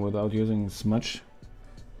 even without using smudge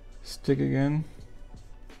stick again.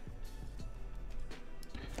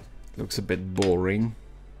 Looks a bit boring.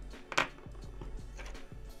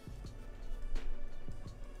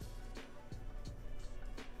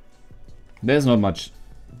 There's not much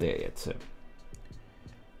there yet, so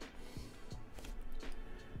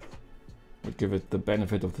would give it the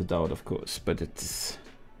benefit of the doubt, of course, but it's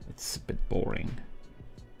a bit boring.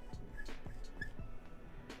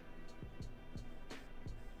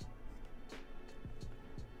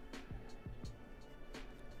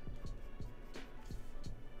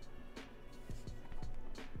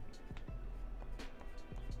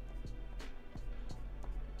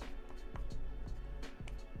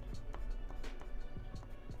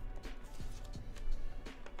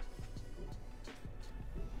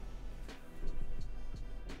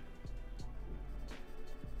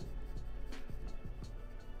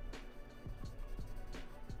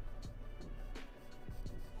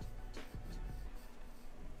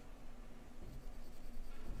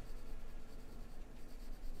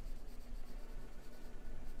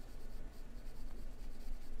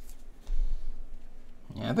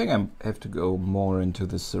 I think I have to go more into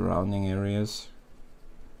the surrounding areas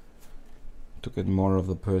to get more of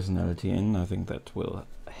the personality in. I think that will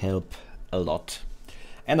help a lot.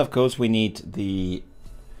 And of course we need the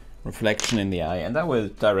reflection in the eye, and I will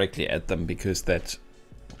directly add them because that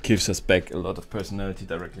gives us back a lot of personality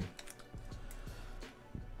directly.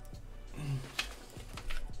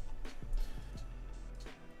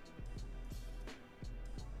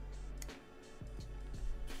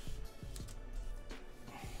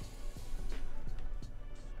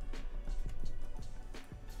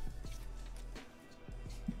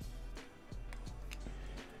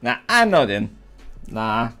 Nah, I'm not in.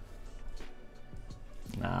 Nah.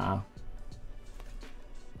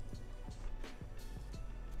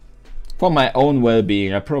 For my own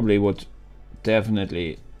well-being, I probably would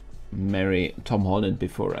definitely marry Tom Holland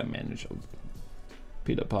before I manage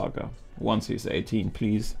Peter Parker. Once he's 18,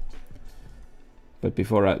 please. But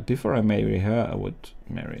before I marry her, I would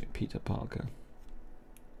marry Peter Parker.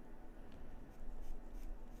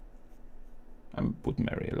 I would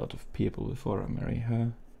marry a lot of people before I marry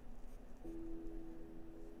her.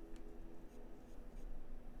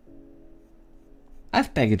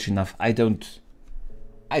 I've baggage enough. I don't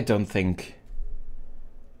think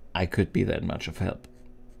I could be that much of help.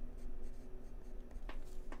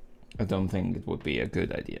 I don't think it would be a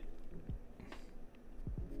good idea.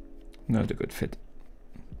 Not a good fit.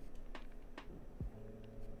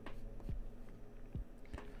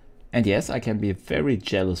 And yes, I can be a very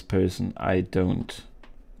jealous person. I don't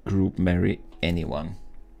group marry anyone.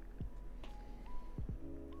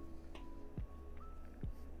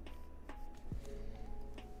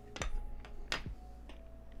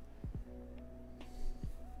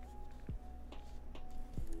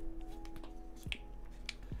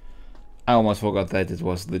 I almost forgot that it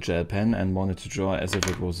was the gel pen and wanted to draw as if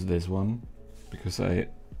it was this one, because I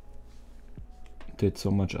did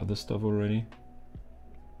so much other stuff already.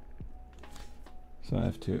 So I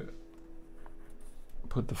have to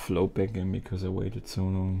put the float back in because I waited so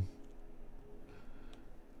long.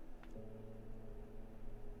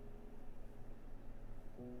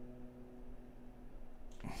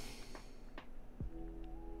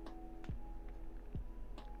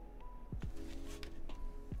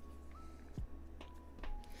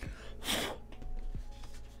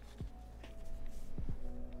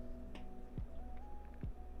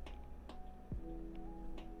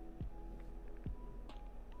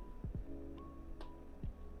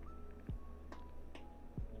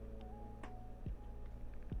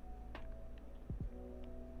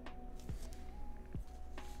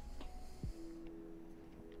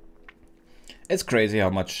 It's crazy how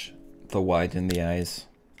much the white in the eyes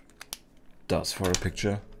does for a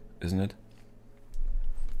picture, isn't it?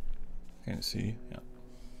 Can you see? Yeah.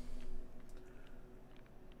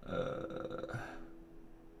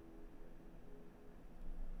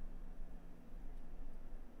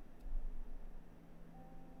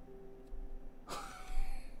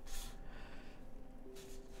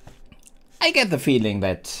 I get the feeling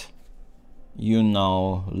that you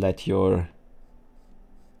now let your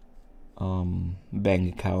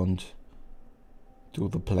bank account do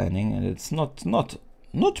the planning, and it's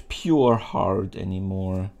not pure heart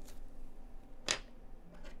anymore.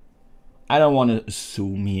 I don't want to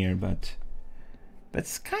assume here, but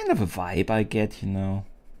it's kind of a vibe I get, you know.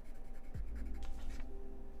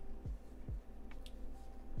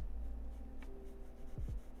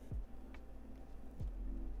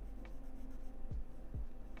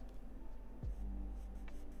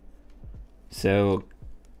 So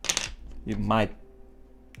you might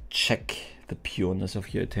check the pureness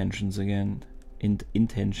of your intentions again.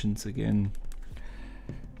 Intentions again.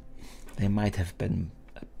 They might have been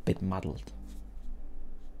a bit muddled.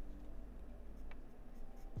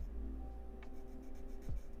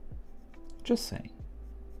 Just saying.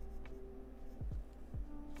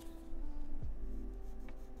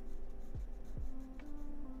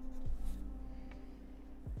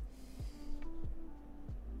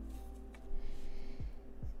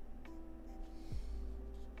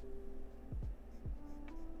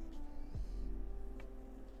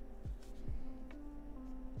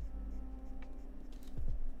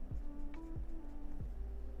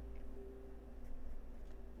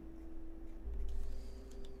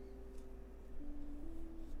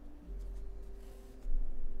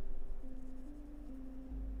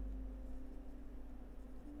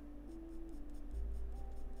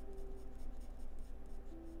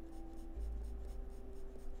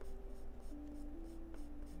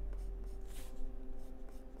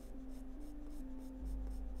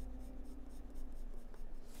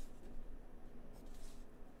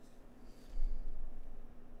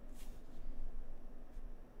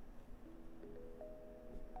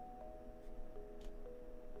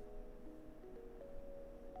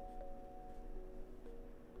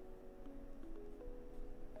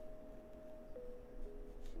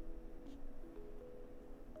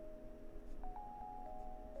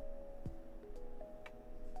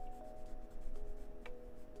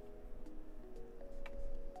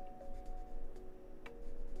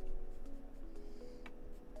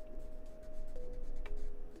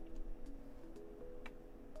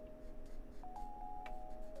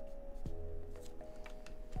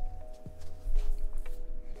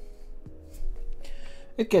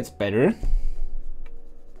 It gets better,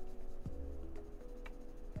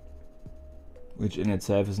 which in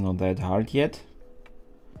itself is not that hard yet,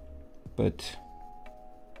 but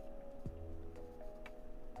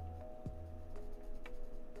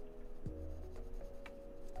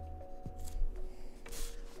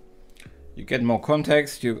you get more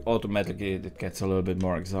context, you automatically, it gets a little bit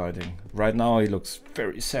more exciting. Right now he looks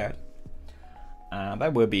very sad.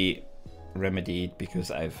 That will be remedied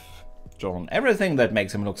because I've drawn everything that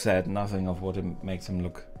makes him look sad, nothing of what makes him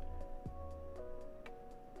look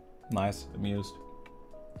nice, amused.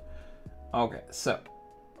 Okay, so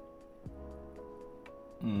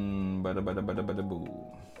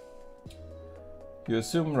you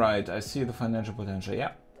assume right, I see the financial potential.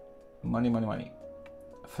 Yeah, money, money, money.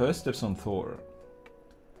 First steps on Thor.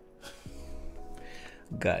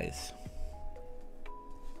 Guys,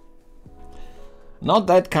 not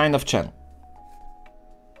that kind of channel.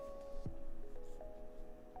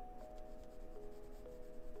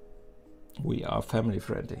 We are family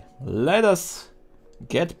friendly. Let us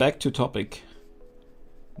get back to topic.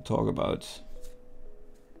 Talk about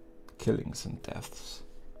killings and deaths.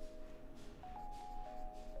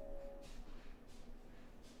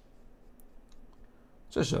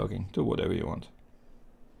 Just joking. Do whatever you want.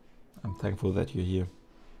 I'm thankful that you're here.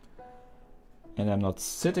 And I'm not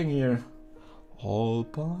sitting here all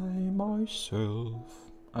by myself.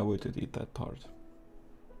 I would delete that part.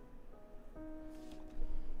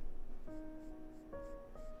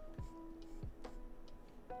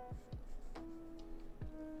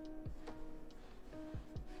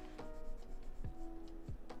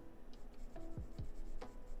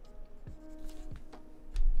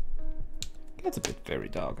 It's a bit very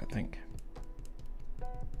dark, I think.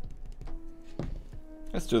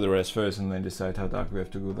 Let's do the rest first and then decide how dark we have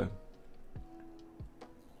to go there.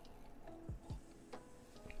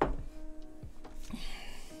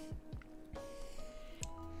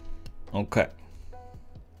 Okay.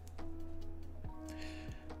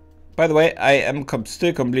 By the way, I am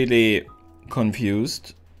still completely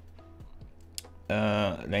confused,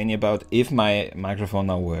 Laney, about if my microphone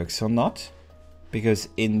now works or not, because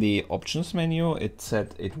in the options menu it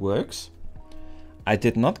said it works. I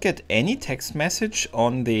did not get any text message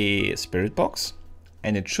on the spirit box,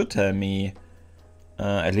 and it should tell me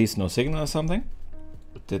at least no signal or something.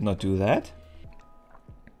 It did not do that.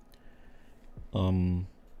 So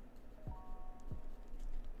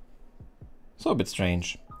a bit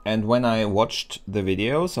strange. And when I watched the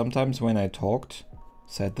video, sometimes when I talked,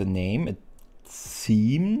 said the name, it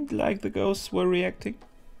seemed like the ghosts were reacting.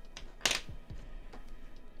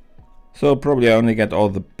 So probably I only get all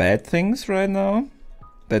the bad things right now,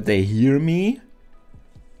 that they hear me,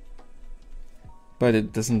 but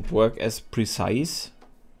it doesn't work as precise.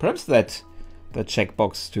 Perhaps that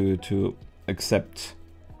checkbox to accept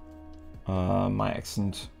my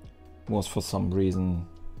accent was for some reason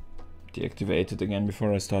deactivated again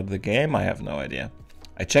before I started the game. I have no idea.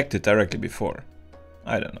 I checked it directly before.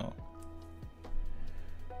 I don't know.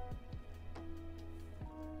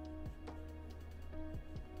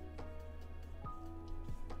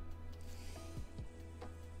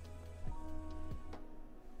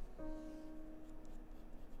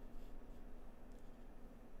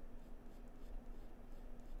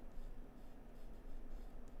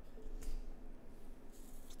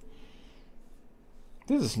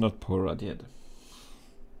 This is not Porad yet.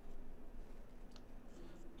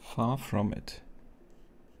 Far from it.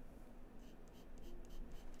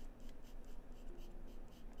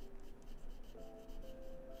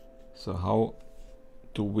 So how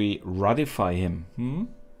do we ratify him?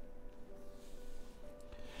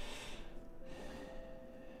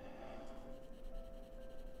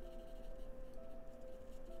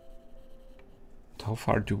 How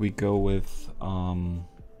far do we go with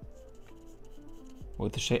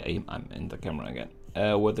the shade? I'm in the camera again.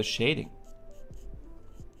 With the shading.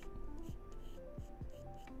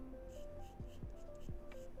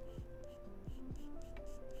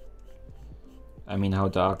 I mean, how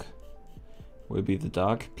dark will be the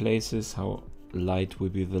dark places? How light will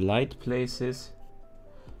be the light places?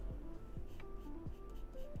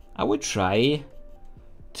 I would try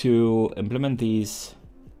to implement these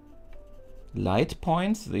light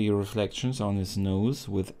points, the reflections on his nose,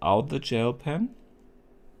 without the gel pen.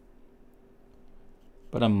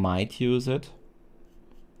 But I might use it,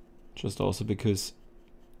 just also because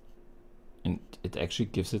it actually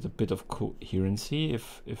gives it a bit of coherency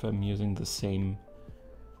if I'm using the same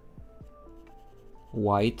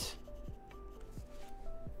white.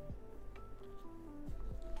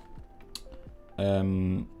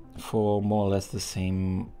 For more or less the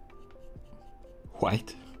same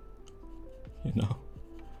white, you know.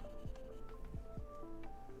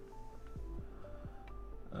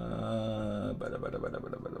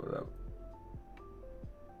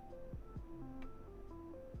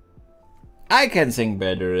 I can sing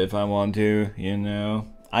better if I want to, you know.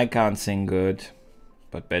 I can't sing good,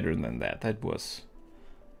 but better than that. That was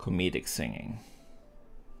comedic singing,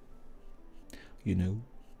 you know.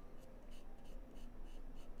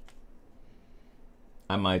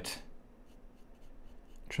 I might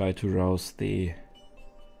try to rouse the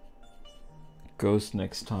ghost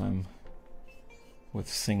next time with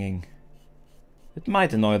singing. It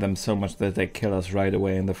might annoy them so much that they kill us right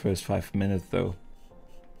away in the first 5 minutes though.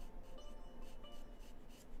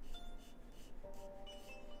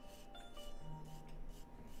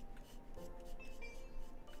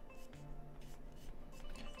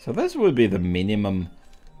 So this will be the minimum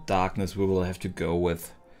darkness we will have to go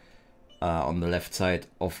with on the left side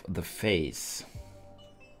of the face.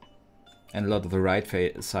 And a lot of the right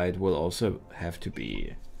side will also have to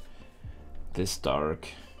be this dark.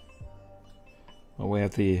 Well, we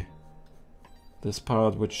have this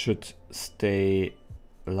part which should stay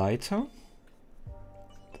lighter,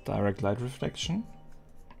 the direct light reflection.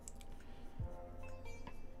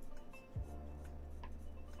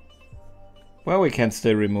 Well, we can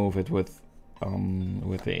still remove it with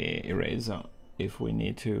the eraser if we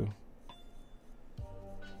need to.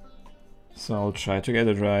 So I'll try to get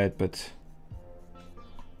it right, but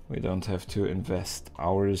we don't have to invest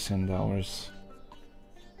hours and hours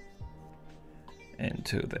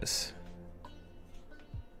into this.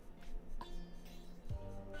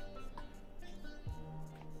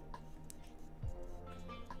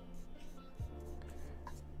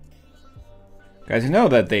 Guys, you know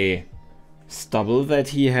that the stubble that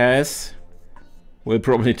he has will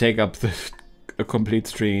probably take up a complete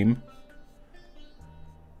stream.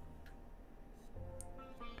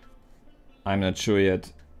 I'm not sure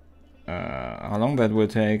yet how long that will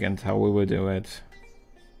take and how we will do it.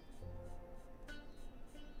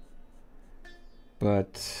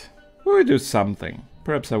 But We will do something.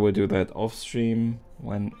 Perhaps I will do that off stream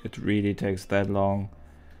when it really takes that long.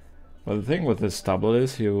 But the thing with the stubble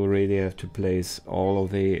is you will really have to place all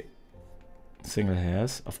of the single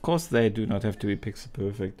hairs. Of course they do not have to be pixel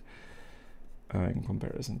perfect in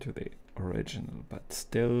comparison to the original, but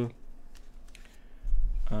still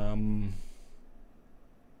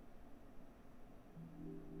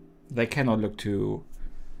they cannot look too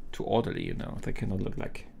orderly, you know. They cannot look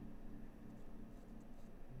like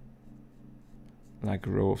a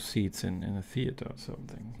row of seats in a theater or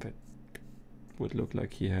something. That would look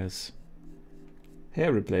like he has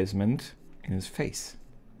hair replacement in his face.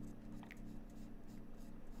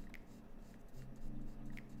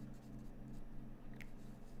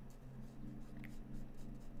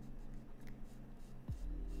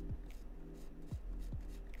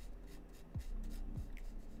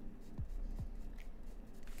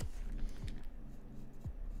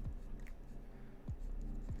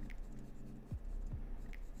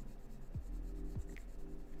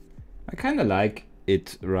 I kind of like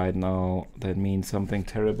it right now. That means something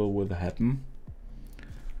terrible will happen.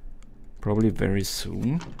 Probably very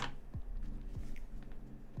soon.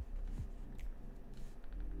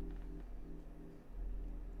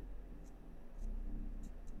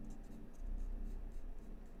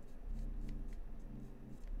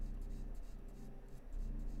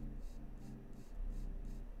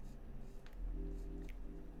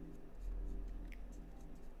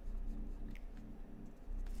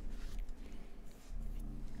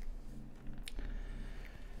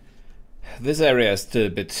 This area is still a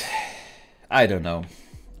bit, I don't know.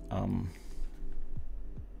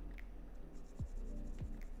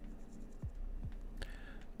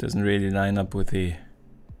 Doesn't really line up with the.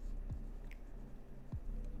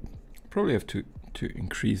 Probably have to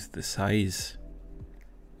increase the size.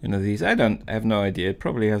 You know, these, I have no idea. It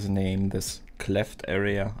probably has a name, this cleft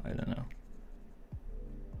area, I don't know.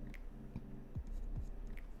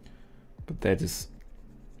 But that is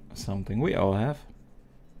something we all have.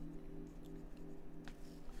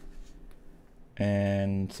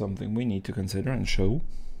 And something we need to consider and show.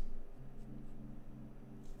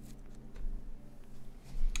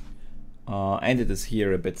 And it is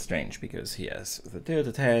here a bit strange because he has the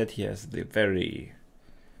tilted head, he has the very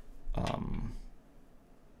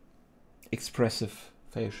expressive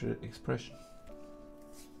facial expression.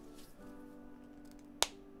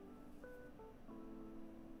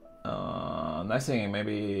 Nice thing,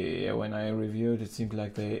 maybe when I reviewed it seemed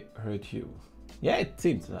like they hurt you. Yeah, it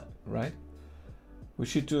seems that, right? We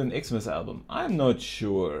should do an Xmas album. I'm not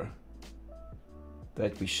sure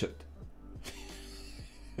that we should.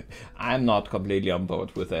 I'm not completely on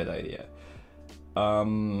board with that idea.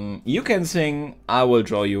 You can sing, I will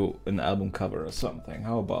draw you an album cover or something.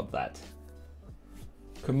 How about that?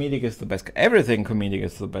 Comedic is the best. Everything comedic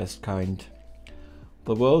is the best kind.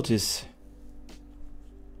 The world is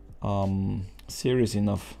serious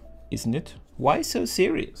enough, isn't it? Why so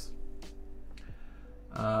serious?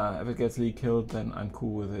 If it gets Lee killed, then I'm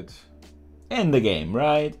cool with it. In the game,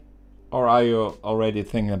 right? Or are you already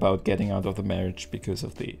thinking about getting out of the marriage because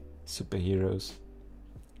of the superheroes?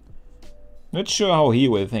 Not sure how he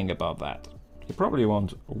will think about that. He probably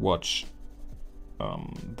won't watch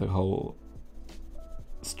the whole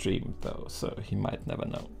stream though, so he might never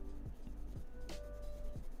know.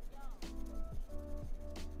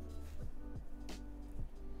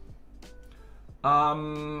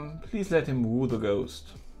 Please let him woo the ghost.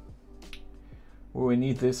 We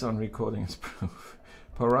need this on recording as proof.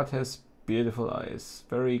 Parat has beautiful eyes.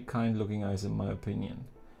 Very kind looking eyes in my opinion.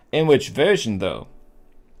 In which version though?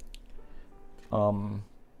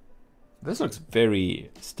 This looks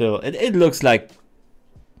very still. It looks like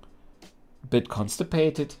a bit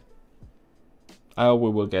constipated. I hope we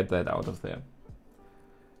will get that out of there.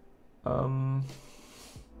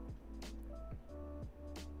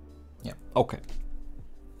 Yeah, okay.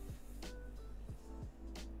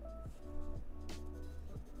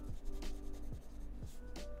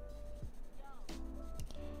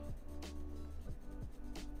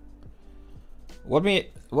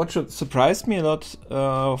 What should surprised me a lot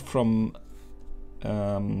from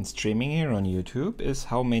streaming here on YouTube is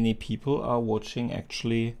how many people are watching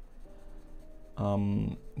actually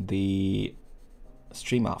the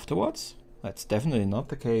stream afterwards. That's definitely not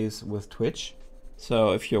the case with Twitch.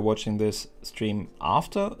 So if you're watching this stream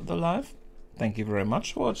after the live, thank you very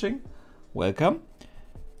much for watching. Welcome.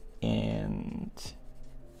 And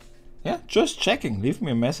yeah, just checking. Leave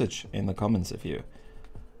me a message in the comments if you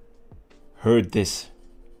heard this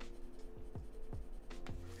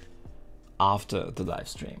after the live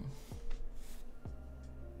stream.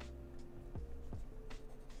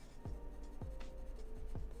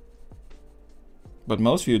 But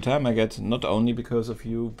most view time I get not only because of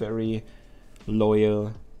you very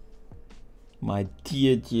loyal, my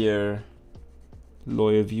dear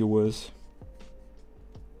loyal viewers,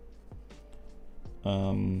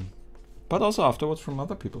 but also afterwards from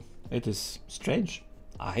other people. It is strange.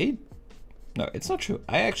 No, it's not true.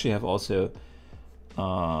 I actually have also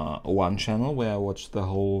one channel where I watch the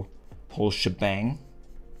whole shebang.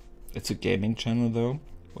 It's a gaming channel though,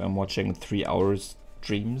 where I'm watching 3 hours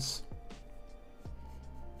streams.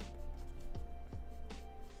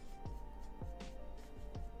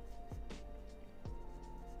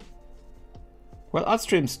 Well, art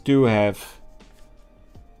streams do have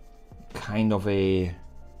kind of a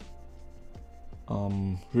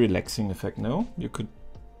relaxing effect, no? You could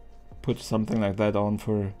put something like that on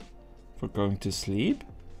for going to sleep.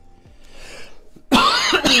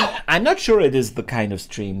 I'm not sure it is the kind of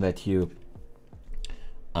stream that you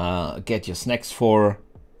get your snacks for,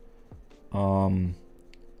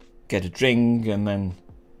 get a drink and then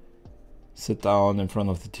sit down in front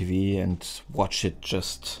of the TV and watch it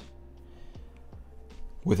just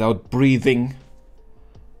without breathing.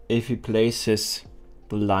 If he places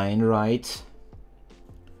the line right,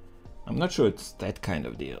 I'm not sure it's that kind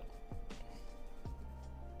of deal.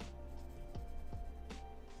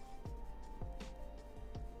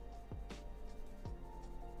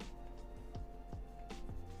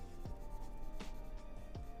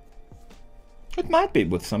 It might be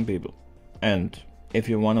with some people. And if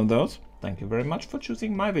you're one of those, thank you very much for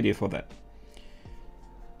choosing my video for that.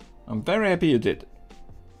 I'm very happy you did.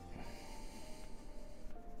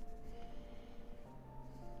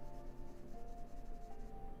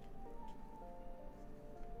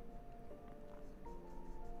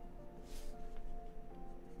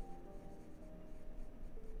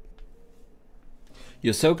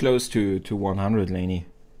 You're so close to 100, Lainey.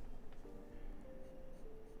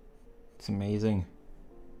 It's amazing.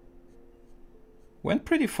 Went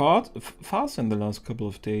pretty fast in the last couple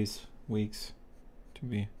of days, weeks, to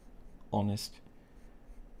be honest.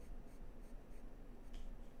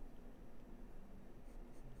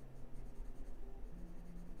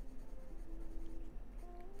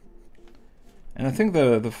 And I think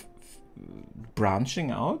the branching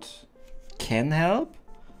out can help.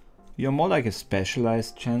 You're more like a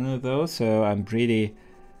specialized channel though, so I'm really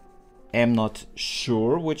am not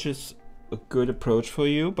sure which is a good approach for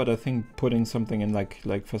you, but I think putting something in like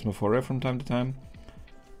Phasmophobia from time to time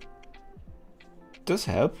does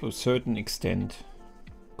help to a certain extent.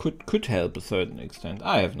 Could help a certain extent.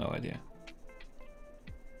 I have no idea.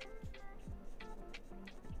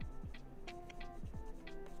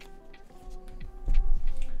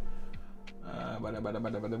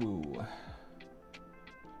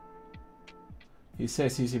 He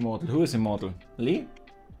says he's immortal. Who is immortal? Lee?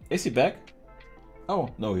 Is he back? Oh,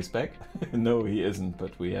 no, he's back. No, he isn't,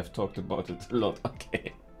 but we have talked about it a lot.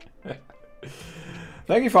 Okay.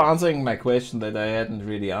 Thank you for answering my question that I hadn't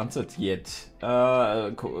really answered yet.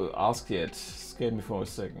 Asked yet. Scare me for a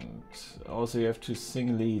second. Also, you have to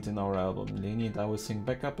sing lead in our album. Leni and I will sing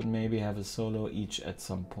backup and maybe have a solo each at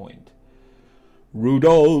some point.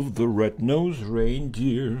 Rudolph the Red-Nosed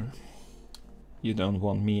Reindeer. You don't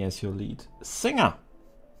want me as your lead singer.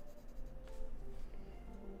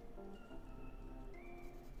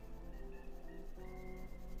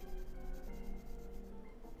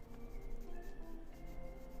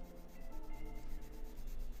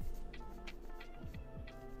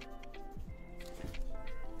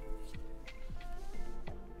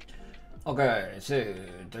 Okay, so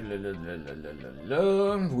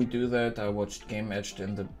we do that. I watched Game Edged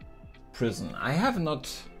in the prison. I have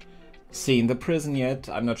not seen the prison yet.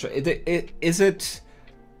 I'm not sure. Is it?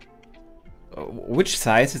 Which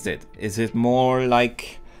size is it? Is it more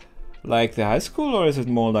like the high school, or is it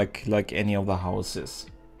more like any of the houses?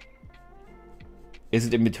 Is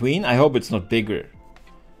it in between? I hope it's not bigger,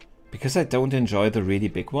 because I don't enjoy the really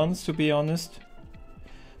big ones, to be honest.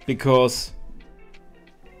 Because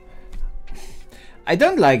I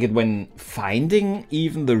don't like it when finding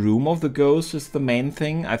even the room of the ghost is the main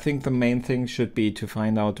thing. I think the main thing should be to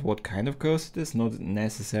find out what kind of ghost it is, not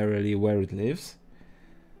necessarily where it lives.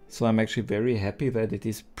 So I'm actually very happy that it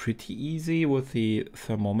is pretty easy with the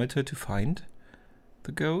thermometer to find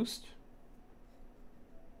the ghost.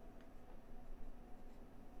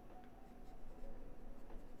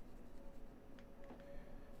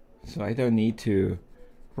 So I don't need to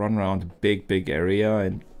run around a big area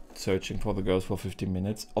and searching for the ghost for 15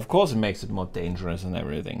 minutes. Of course it makes it more dangerous and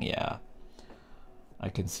everything, yeah. I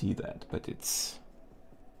can see that, but it's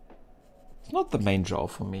not the main draw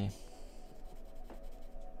for me.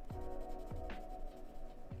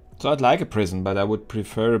 So I'd like a prison, but I would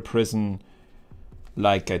prefer a prison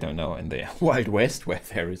Like, I don't know, in the Wild West, where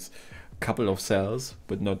there is a couple of cells,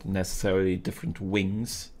 but not necessarily different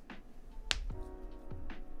wings.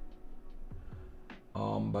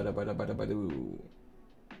 I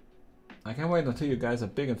can't wait until you guys are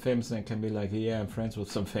big and famous and can be like, yeah, I'm friends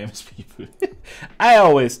with some famous people. I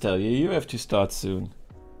always tell you, you have to start soon.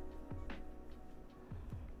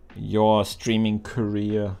 Your streaming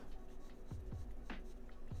career.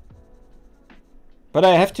 But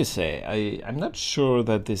I have to say, I'm not sure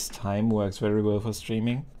that this time works very well for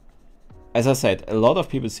streaming. As I said, a lot of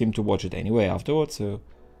people seem to watch it anyway afterwards, so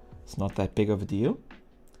it's not that big of a deal.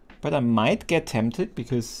 But I might get tempted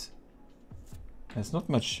because there's not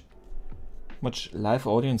much live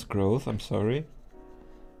audience growth, I'm sorry.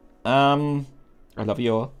 I love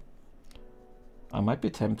you all. I might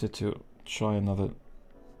be tempted to try another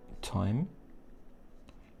time.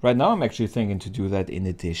 Right now I'm actually thinking to do that in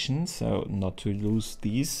addition, so not to lose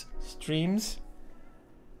these streams.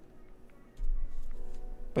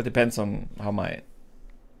 But depends on how my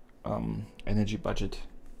energy budget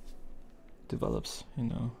develops, you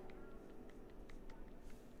know.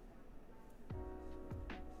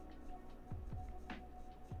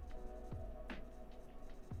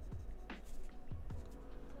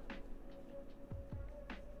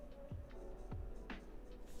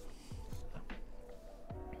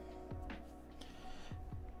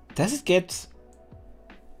 Does it get...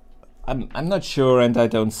 I'm not sure and I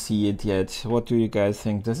don't see it yet. What do you guys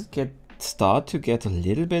think? Does it start to get a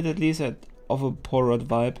little bit at least of a Porrot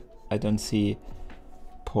vibe? I don't see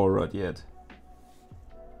Porrot yet,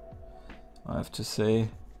 I have to say.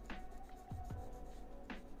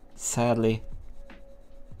 Sadly.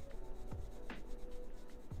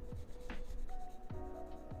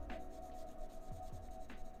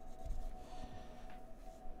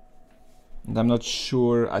 And I'm not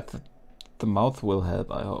sure. The mouth will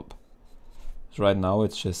help, I hope. Right now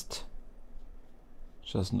it's just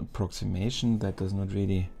an approximation that does not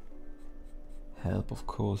really help, of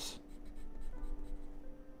course.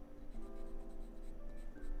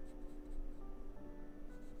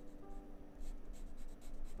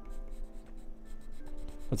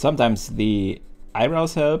 But sometimes the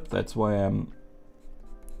eyebrows help, that's why I'm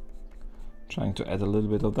trying to add a little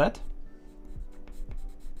bit of that.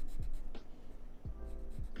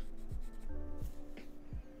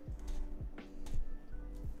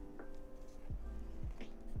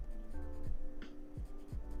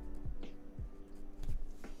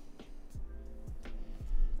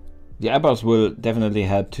 The eyebrows will definitely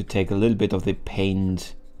help to take a little bit of the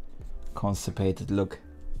pained, constipated look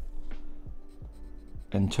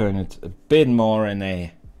and turn it a bit more in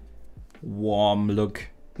a warm look.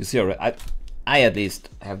 You see already, I at least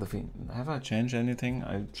have the feeling. Have I changed anything?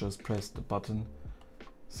 I just pressed the button.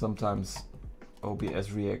 Sometimes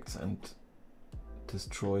OBS reacts and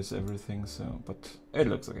destroys everything, so, but it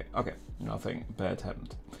looks okay. Okay, nothing bad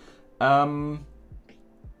happened.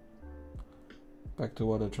 Back to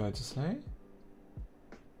what I tried to say. I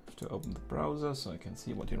have to open the browser so I can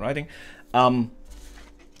see what you're writing.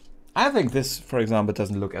 I think this, for example,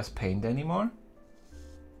 doesn't look as pained anymore.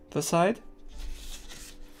 The side.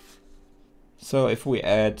 So if we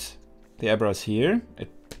add the eyebrows here,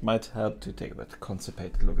 it might help to take that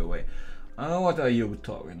constipated look away. What are you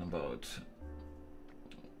talking about?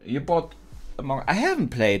 You bought Among... I haven't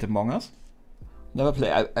played Among Us. Never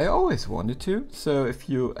played. I always wanted to. So if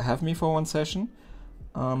you have me for one session,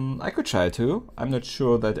 I could try to. I'm not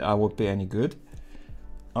sure that I would be any good.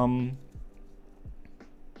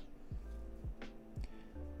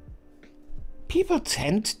 People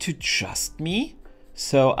tend to trust me,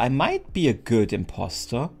 so I might be a good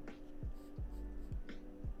imposter.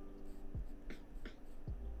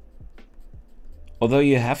 Although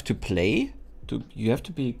you have to play, you have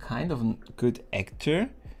to be kind of a good actor,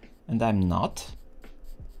 and I'm not.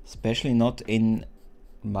 Especially not in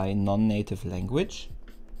my non-native language.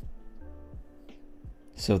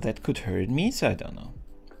 So that could hurt me, so I don't know.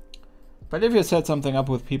 But if you set something up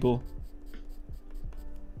with people,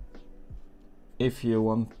 if you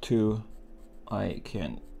want to, I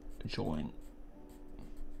can join.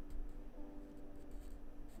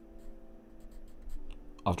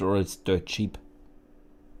 After all, it's dirt cheap.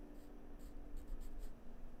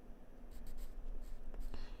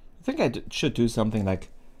 I think I should do something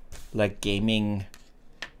like gaming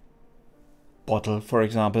bottle, for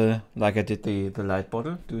example, like I did the light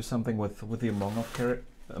bottle. Do something with the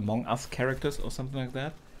Among Us characters or something like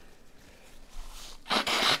that.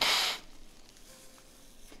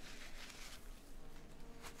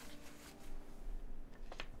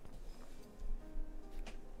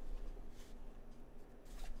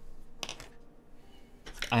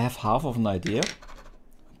 I have half of an idea.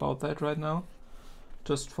 about that right now.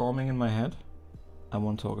 Just forming in my head. I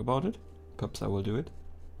won't talk about it. Perhaps I will do it.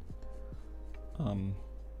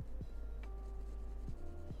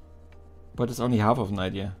 But it's only half of an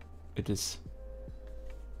idea. It is,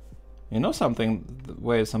 you know, something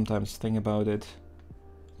where you sometimes think about it,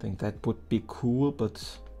 think that would be cool, but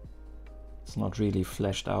it's not really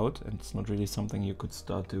fleshed out, and it's not really something you could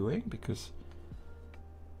start doing because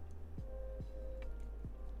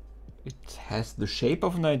it has the shape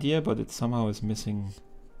of an idea, but it somehow is missing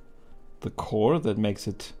the core that makes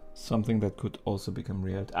it something that could also become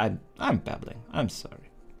real. I'm babbling. I'm sorry.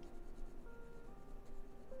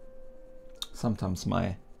 Sometimes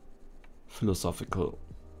my philosophical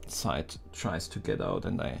side tries to get out,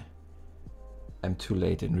 and I'm too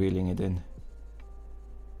late in reeling it in.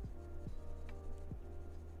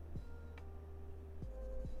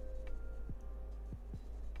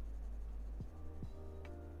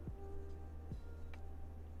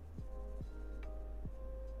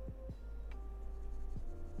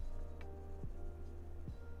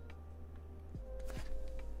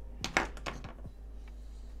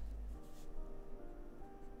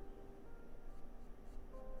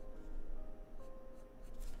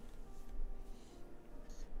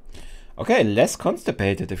 Okay, less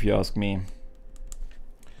constipated if you ask me.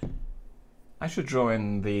 I should draw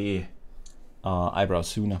in the eyebrows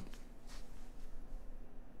sooner.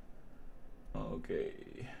 Okay.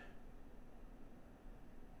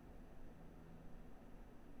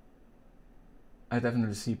 I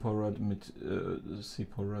definitely see Paul Rudd.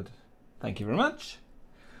 Thank you very much.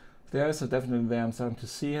 There, so definitely there I'm starting to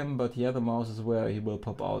see him, but yeah, the mouse is where he will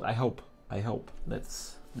pop out. I hope.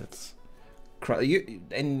 Let's. You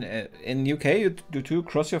in UK you do too,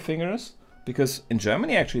 cross your fingers, because in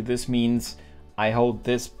Germany actually this means I hold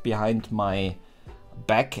this behind my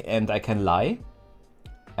back and I can lie,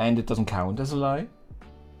 and it doesn't count as a lie.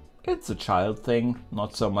 It's a child thing,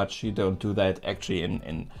 not so much. You don't do that actually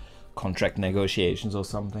in contract negotiations or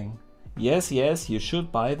something. Yes, you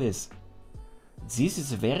should buy this. This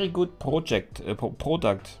is a very good product.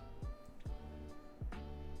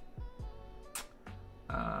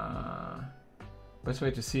 Best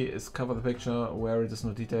way to see is cover the picture where it is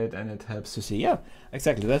not detailed and it helps to see. Yeah,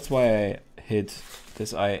 exactly. That's why I hit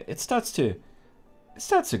this eye. It starts to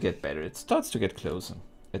get better. It starts to get closer.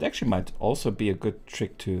 It actually might also be a good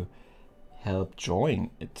trick to help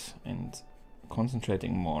drawing it and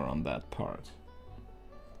concentrating more on that part.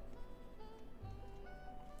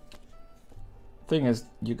 Thing is,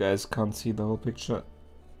 you guys can't see the whole picture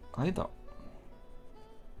either.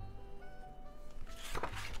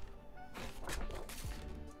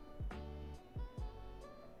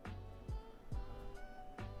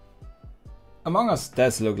 Among Us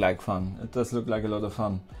does look like fun. It does look like a lot of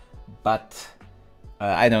fun, but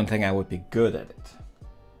I don't think I would be good at it.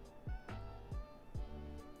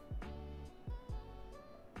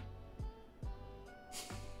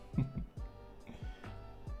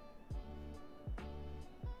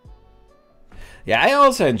 Yeah, I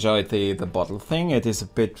also enjoyed the bottle thing. It is a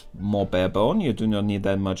bit more bare bone. You do not need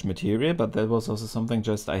that much material, but that was also something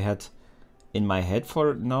just I had in my head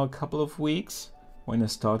for now a couple of weeks when I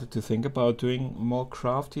started to think about doing more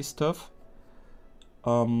crafty stuff.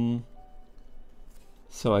 So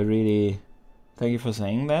I really thank you for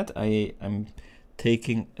saying that. I'm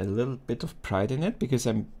taking a little bit of pride in it, because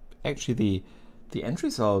I'm actually the end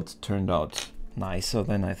result turned out nicer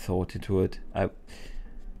than I thought it would.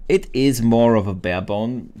 It is more of a bare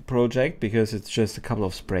bone project because it's just a couple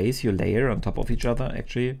of sprays you layer on top of each other.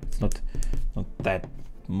 Actually, it's not that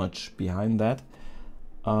much behind that.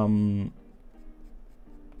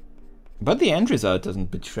 But the end result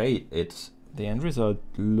doesn't betray it. The end result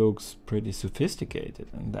looks pretty sophisticated,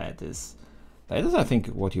 and that is I think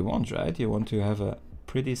what you want, right? You want to have a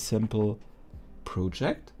pretty simple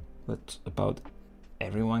project that about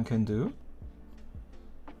everyone can do,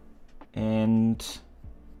 and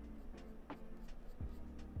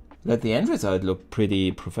let the end result look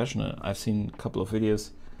pretty professional. I've seen a couple of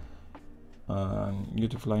videos on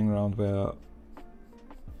YouTube flying around where,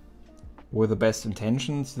 with the best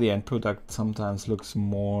intentions, the end product sometimes looks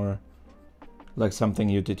more like something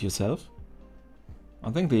you did yourself.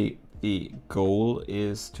 I think the goal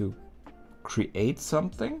is to create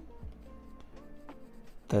something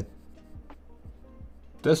that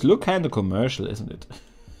does look kind of commercial, isn't it?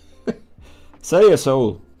 Sell your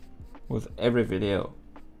soul with every video.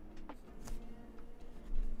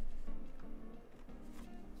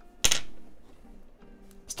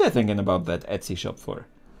 Still thinking about that Etsy shop for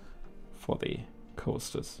the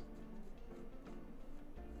coasters.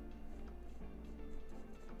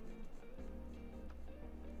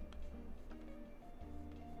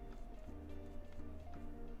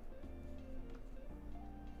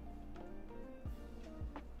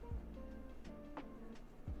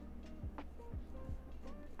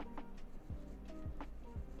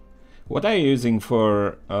 What are you using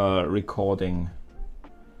for recording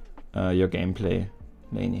your gameplay,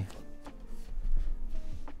 Lainey?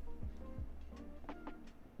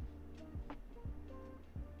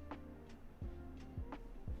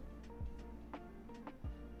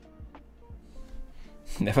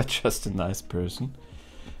 Never trust a nice person.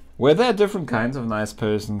 Well, there are different kinds of nice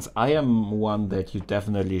persons. I am one that you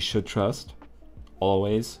definitely should trust.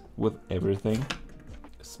 Always, with everything.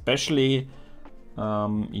 Especially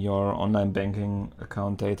your online banking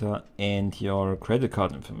account data and your credit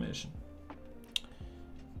card information.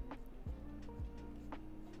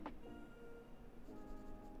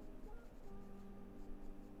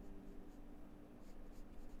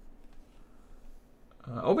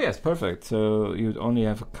 OBS, perfect. So you'd only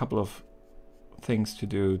have a couple of things to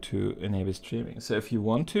do to enable streaming. So if you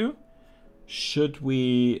want to, should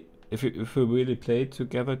we, if we really play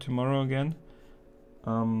together tomorrow again,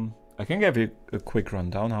 I can give you a quick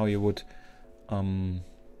rundown how you would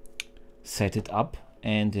set it up,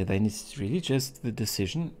 and then it's really just the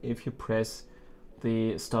decision if you press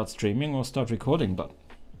the start streaming or start recording button,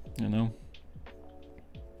 you know.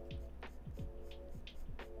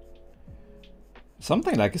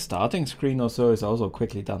 Something like a starting screen or so is also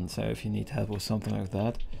quickly done, so if you need help with something like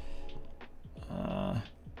that.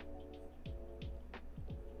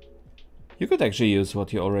 You could actually use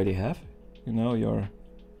what you already have, you know, your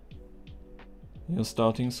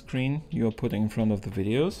starting screen you're putting in front of the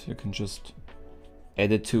videos. You can just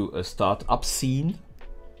add it to a startup scene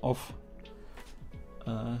of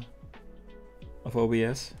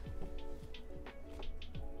OBS.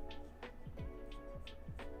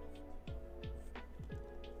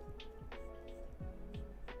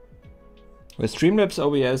 With Streamlabs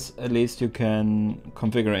OBS, at least you can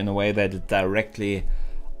configure in a way that it directly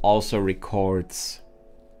also records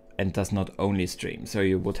and does not only stream. So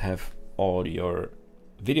you would have all your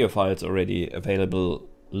video files already available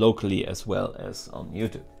locally as well as on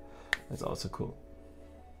YouTube. That's also cool.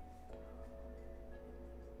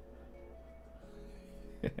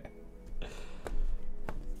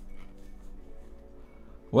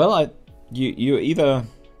 Well, you either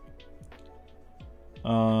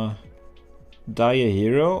die a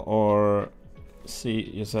hero or see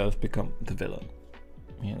yourself become the villain,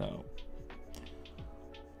 you know.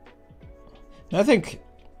 I think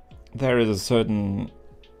there is a certain,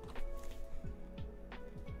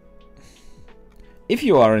 if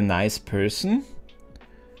you are a nice person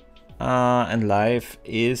and life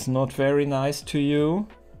is not very nice to you,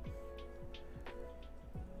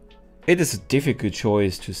 it is a difficult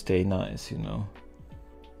choice to stay nice, you know.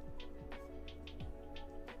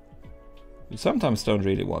 You sometimes don't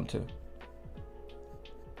really want to.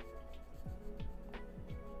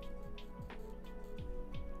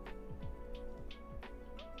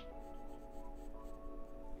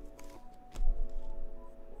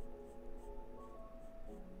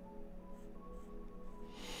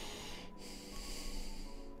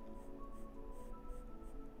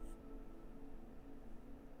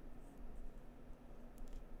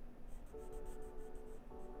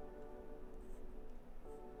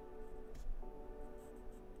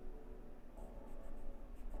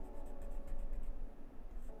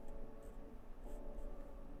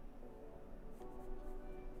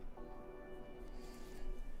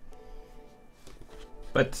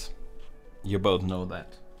 But you both know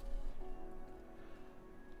that.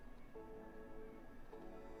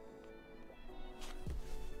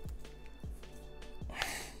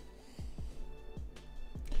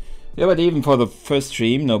 Yeah, but even for the first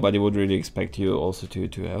stream, nobody would really expect you also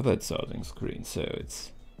to have that starting screen, so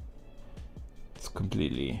it's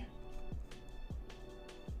completely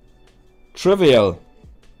trivial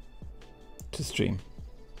to stream.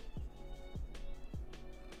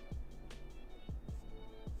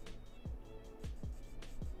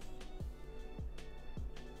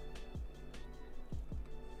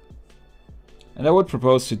 And I would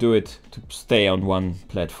propose to do it to stay on one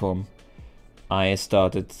platform. I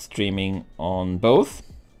started streaming on both,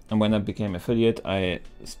 and when I became affiliate, I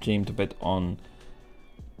streamed a bit on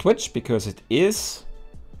Twitch because it is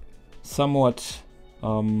somewhat,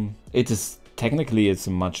 technically it's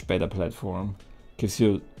a much better platform. Gives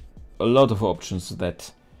you a lot of options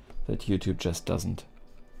that YouTube just doesn't.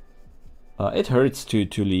 It hurts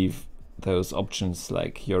to leave those options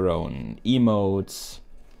like your own emotes,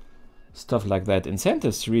 stuff like that.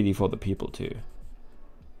 Incentives really for the people to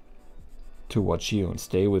watch you and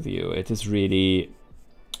stay with you. It is really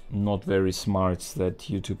not very smart that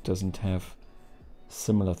YouTube doesn't have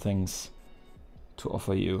similar things to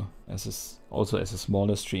offer you also as a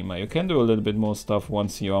smaller streamer. You can do a little bit more stuff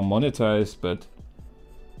once you are monetized, but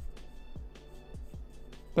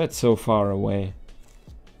That's so far away.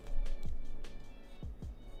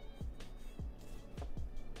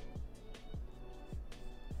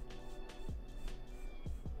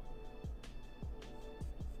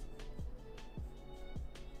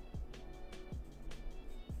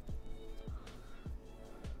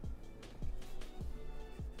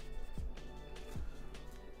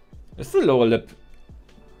 Is the lower lip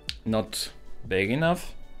not big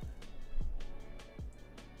enough?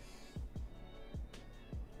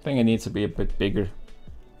 I think it needs to be a bit bigger.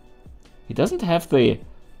 He doesn't have the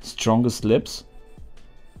strongest lips.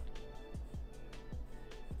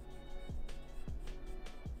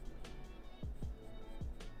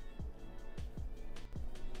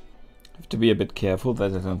 Have to be a bit careful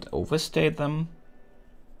that I don't overstate them.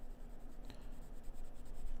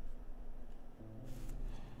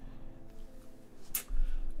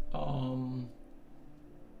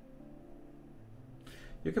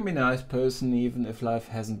 You can be a nice person even if life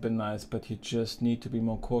hasn't been nice, but you just need to be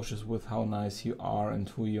more cautious with how nice you are and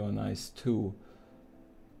who you're nice to.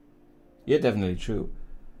 Yeah, definitely true.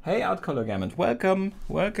 Hey, Outcolor Gamut, welcome.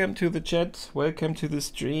 Welcome to the chat. Welcome to the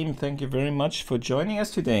stream. Thank you very much for joining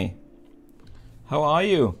us today. How are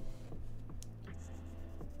you?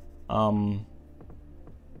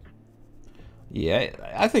 Yeah,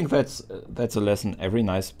 I think that's a lesson every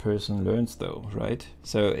nice person learns though, right?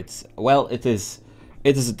 So it's, well, it is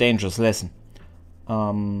a dangerous lesson.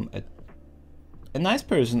 A nice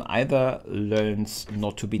person either learns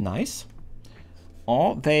not to be nice,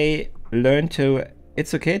 or they learn to,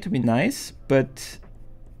 it's okay to be nice, but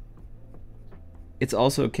it's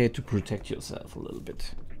also okay to protect yourself a little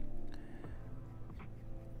bit.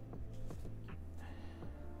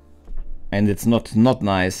 And it's not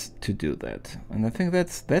nice to do that. And I think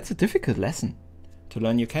that's a difficult lesson to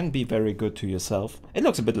learn. You can be very good to yourself. It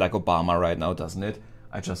looks a bit like Obama right now, doesn't it?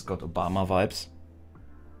 I just got Obama vibes.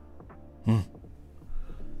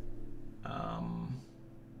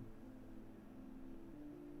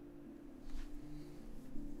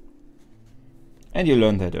 And you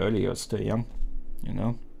learn that early, you're still young, you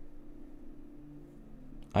know?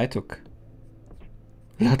 I took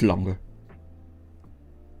a lot longer.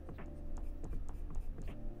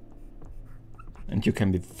 And you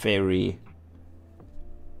can be very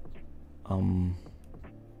dumb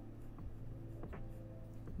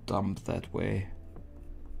that way.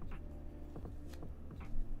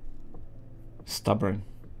 Stubborn.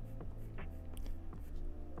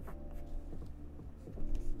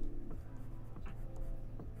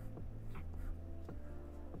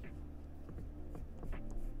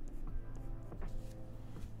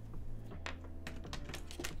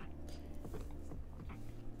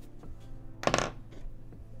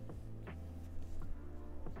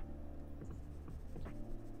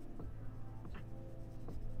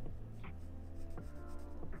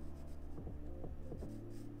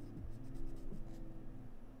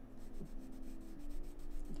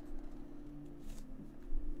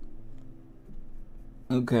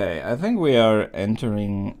 Okay, I think we are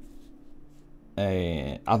entering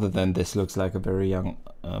a, other than this looks like a very young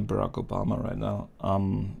Barack Obama right now,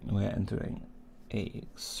 we're entering a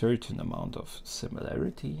certain amount of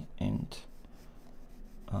similarity and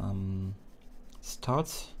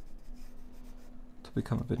starts to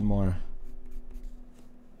become a bit more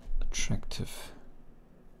attractive,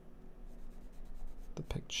 the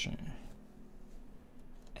picture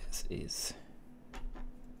as is.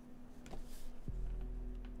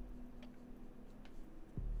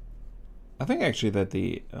 I think actually that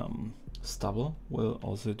the stubble will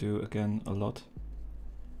also do again a lot.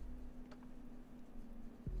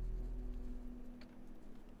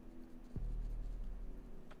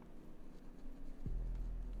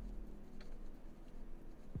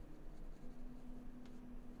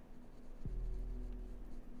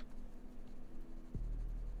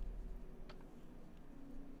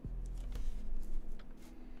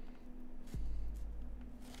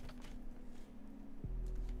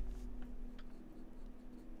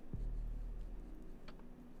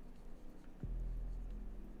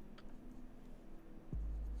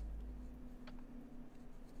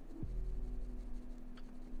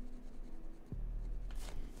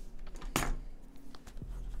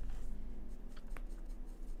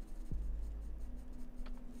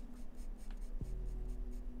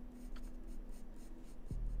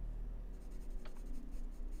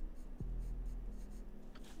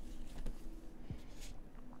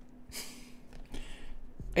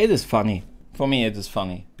 It is funny. For me it is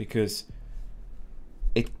funny because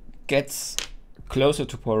it gets closer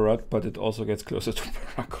to Barack, but it also gets closer to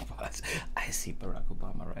Barack Obama. I see Barack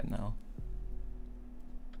Obama right now.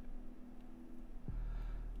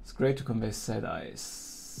 It's great to convey sad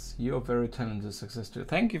eyes. You're very talented, success too.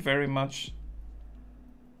 Thank you very much.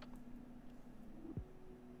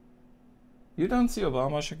 You don't see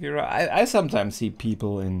Obama, Shakira? I sometimes see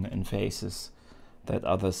people in faces that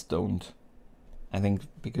others don't. I think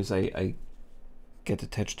because I get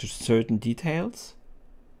attached to certain details.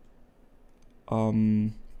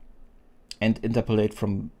 And interpolate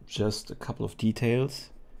from just a couple of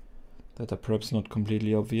details that are perhaps not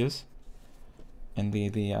completely obvious. And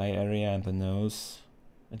the eye area and the nose,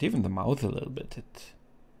 and even the mouth a little bit.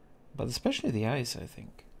 But especially the eyes, I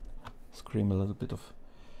think, scream a little bit of...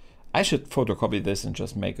 I should photocopy this and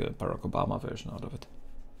just make a Barack Obama version out of it.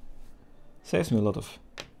 Saves me a lot of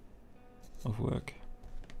work.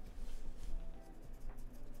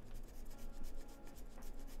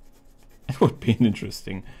 It would be an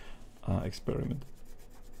interesting experiment.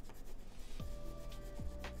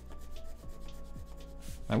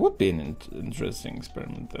 That would be an interesting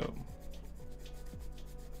experiment, though.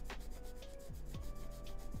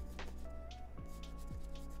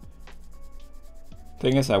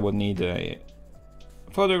 Thing is, I would need a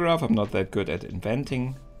photograph. I'm not that good at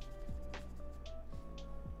inventing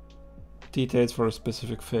details for a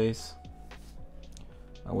specific face.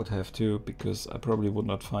 I would have to, because I probably would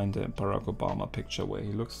not find a Barack Obama picture where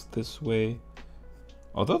he looks this way.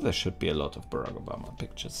 Although there should be a lot of Barack Obama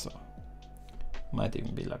pictures, so might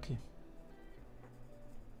even be lucky.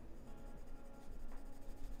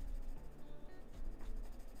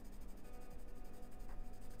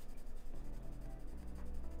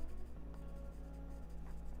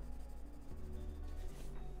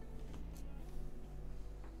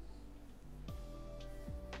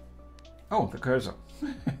 Oh, the cursor.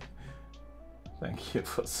 Thank you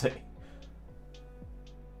for saying.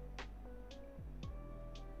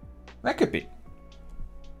 That could be.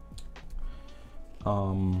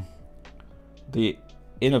 The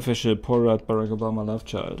unofficial Porat Barack Obama love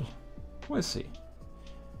child. We'll see.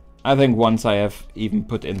 I think once I have even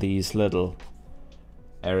put in these little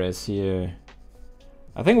areas here.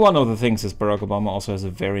 I think one of the things is Barack Obama also has a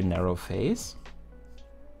very narrow face.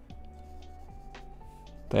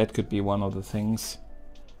 That could be one of the things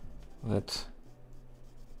that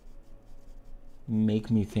make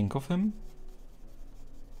me think of him.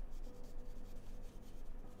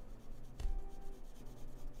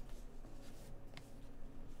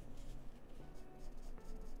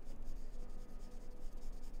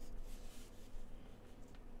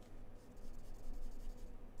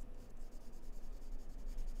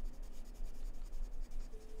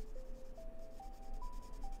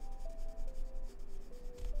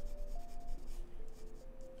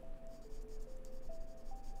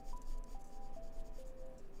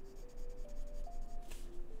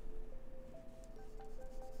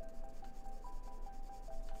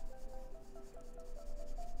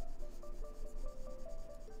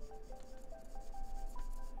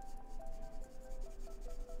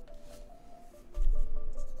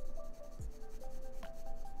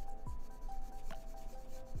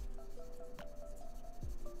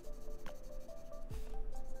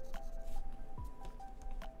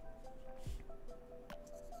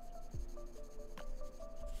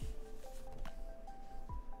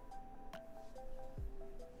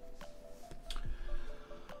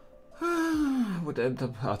 Would end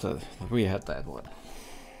up after we had that one.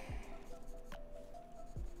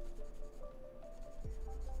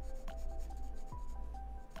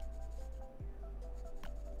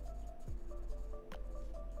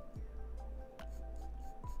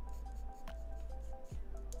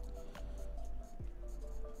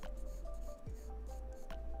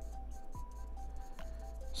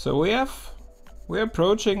 So we're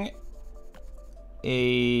approaching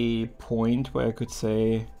a point where I could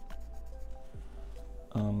say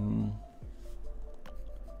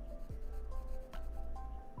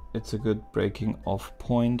it's a good breaking off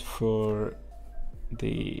point for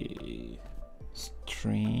the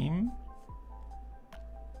stream.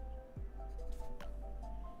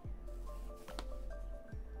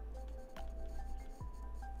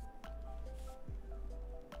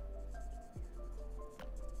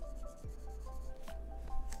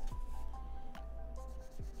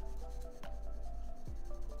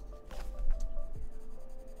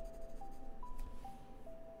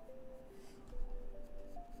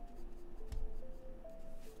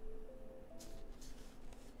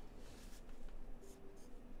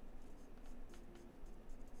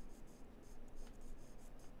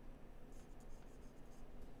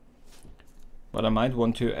 But I might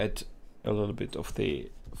want to add a little bit of the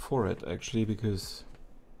forehead actually, because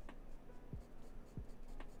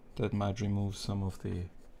that might remove some of the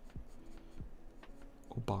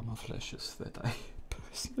Obama flashes that I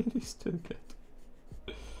personally still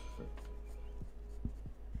get.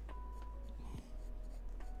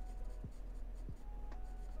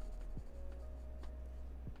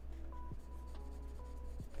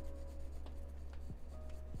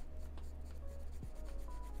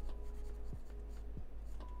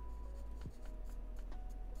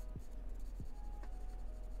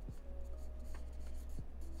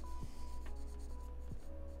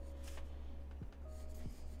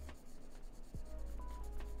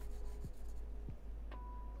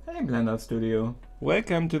 Hey Blender Studio,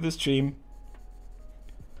 welcome to the stream.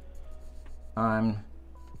 I'm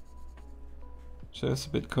just a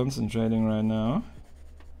bit concentrating right now,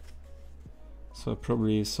 so I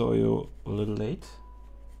probably saw you a little late.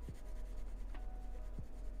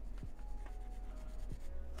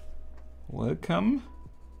 Welcome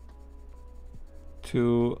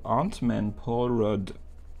to Ant-Man Paul Rudd.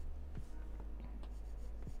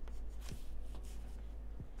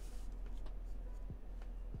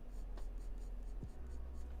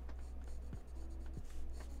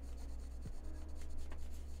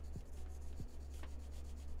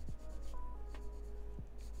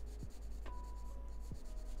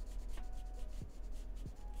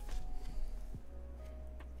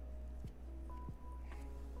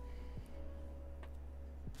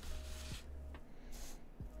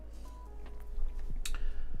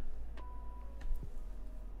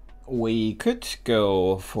 We could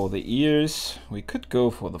go for the ears, we could go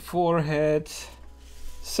for the forehead.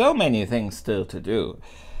 So many things still to do.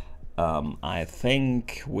 I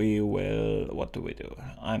think we will, what do we do?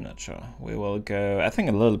 I'm not sure. We will go, I think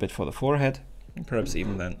a little bit for the forehead, perhaps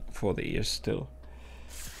even then for the ears still.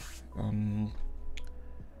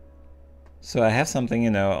 So I have something,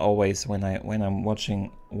 you know, always when I'm watching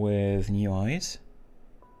with new eyes.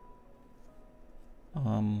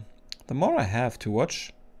 The more I have to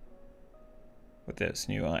watch with those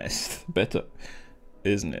new eyes, the better,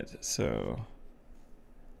 isn't it? So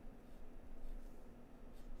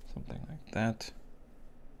something like that.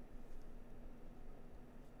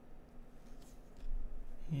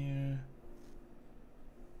 Here.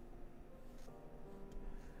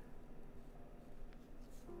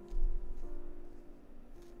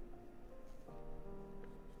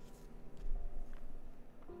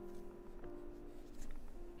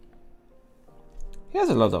 He has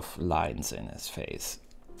a lot of lines in his face,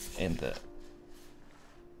 in the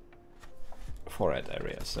forehead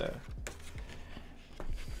area, so.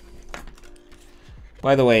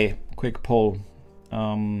 By the way, quick poll.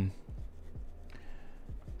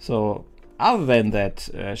 So, other than that,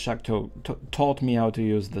 Shak taught me how to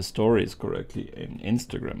use the stories correctly in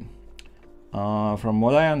Instagram. From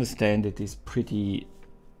what I understand, it is pretty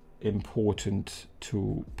important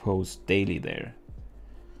to post daily there.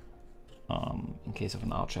 In case of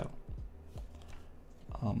an art channel.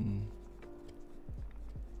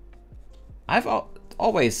 I've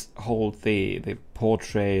always hold the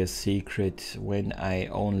portrait a secret when I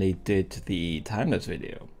only did the time-lapse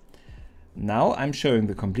video. Now I'm showing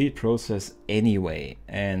the complete process anyway,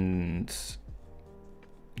 and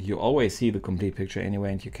you always see the complete picture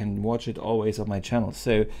anyway, and you can watch it always on my channel.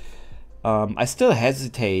 So I still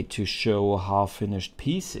hesitate to show half-finished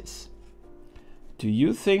pieces. Do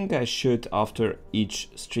you think I should, after each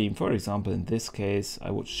stream, for example, in this case,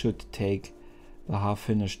 should take the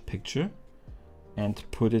half-finished picture and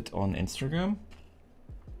put it on Instagram?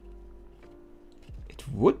 It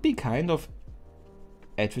would be kind of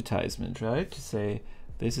advertisement, right? To say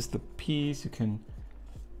this is the piece, you can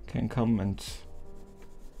come and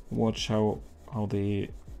watch how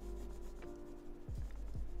it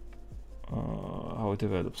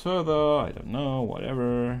develops further. I don't know,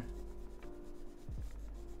 whatever.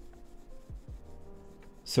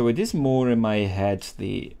 So it is more in my head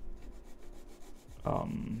the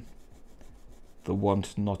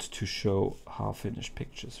want not to show half-finished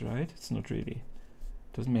pictures, right? It's not really,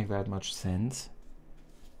 doesn't make that much sense.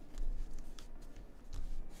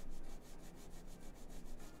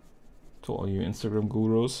 To all you Instagram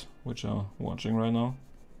gurus which are watching right now.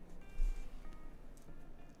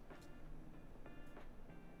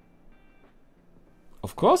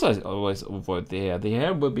 Of course I always avoid the hair. The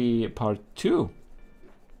hair will be part 2.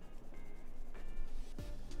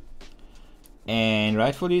 And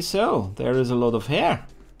rightfully so, there is a lot of hair.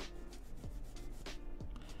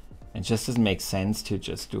 It just doesn't make sense to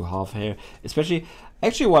just do half hair, especially,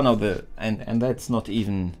 actually one of the, and that's not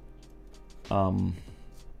even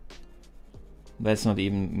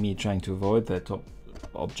me trying to avoid that top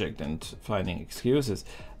object and finding excuses.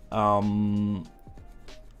 I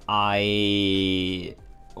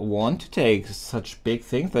want to take such big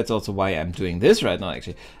things, that's also why I'm doing this right now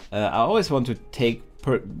actually. I always want to take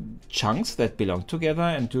chunks that belong together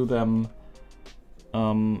and do them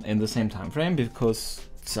in the same time frame, because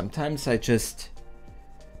sometimes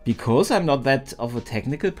because I'm not that of a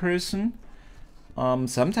technical person,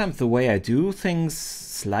 sometimes the way I do things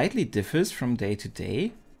slightly differs from day to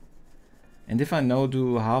day. And if I now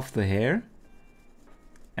do half the hair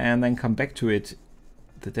and then come back to it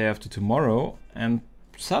the day after tomorrow, and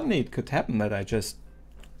suddenly it could happen that I just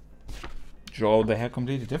draw the hair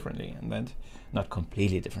completely differently, and then not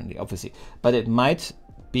completely differently obviously, but it might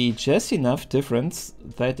be just enough difference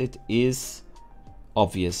that it is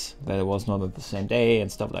obvious that it was not at the same day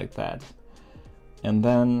and stuff like that. And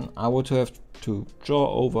then I would have to draw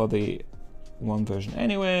over the one version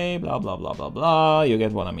anyway, blah blah blah blah blah. You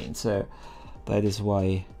get what I mean. So that is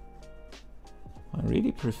why I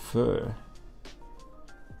really prefer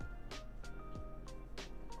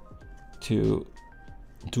to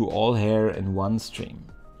do all hair in one stream.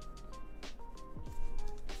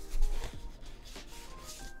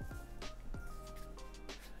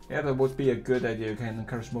 Yeah, that would be a good idea. You can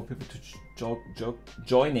encourage more people to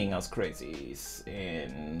joining us crazies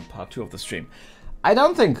in part 2 of the stream. I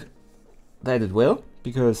don't think that it will,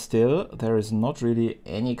 because still there is not really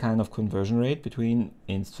any kind of conversion rate between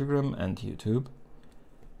Instagram and YouTube.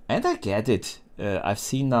 And I get it. I've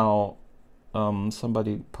seen now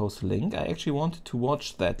somebody post a link. I actually wanted to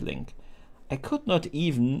watch that link. I could not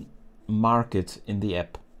even mark it in the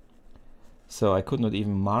app. So I could not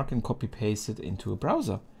even mark and copy paste it into a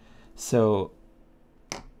browser. So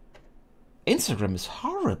Instagram is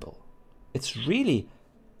horrible. It's really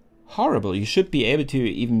horrible. You should be able to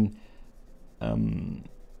even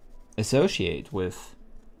associate with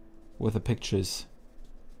the pictures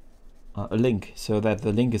a link, so that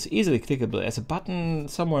the link is easily clickable as a button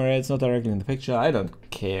somewhere else, not directly in the picture. I don't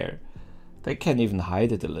care. They can even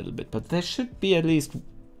hide it a little bit, but there should be at least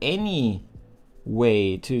any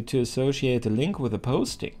way to associate a link with a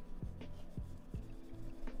posting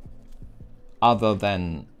other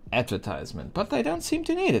than advertisement, but they don't seem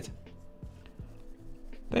to need it.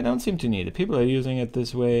 They don't seem to need it. People are using it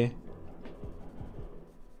this way.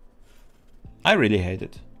 I really hate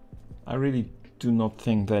it. I really do not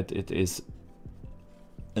think that it is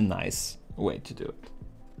a nice way to do it.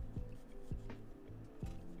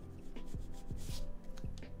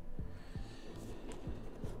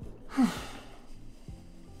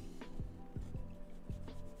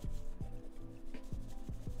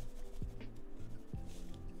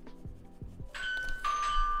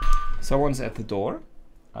 Someone's at the door.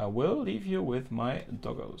 I will leave you with my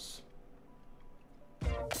doggos.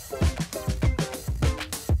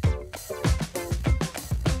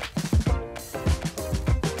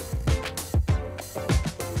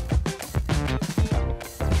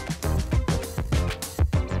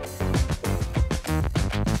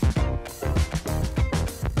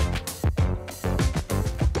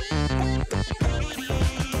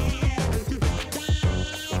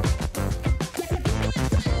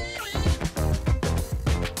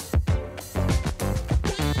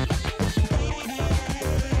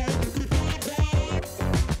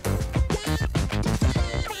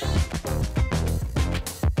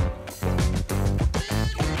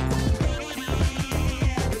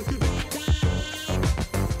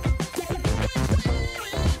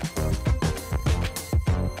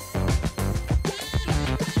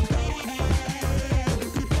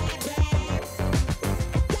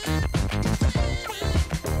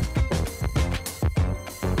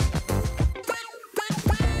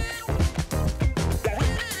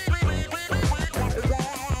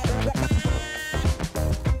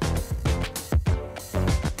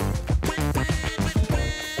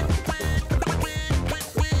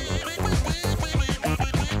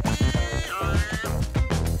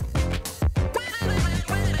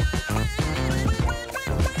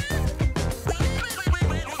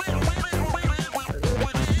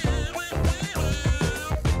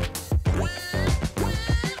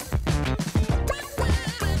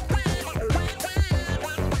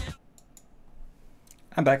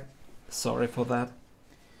 I'm back. Sorry for that.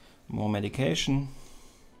 More medication.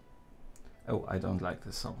 Oh, I don't like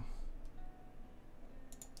this song.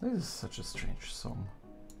 This is such a strange song.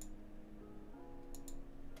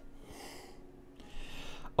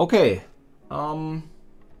 Okay. Did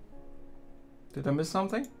I miss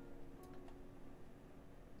something?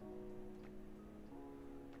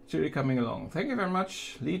 Julie coming along. Thank you very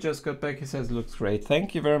much. Lee just got back. He says it looks great.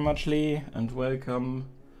 Thank you very much, Lee, and welcome.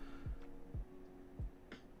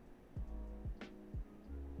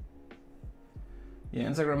 Yeah,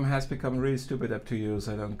 Instagram has become a really stupid app to use.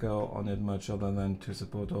 I don't go on it much other than to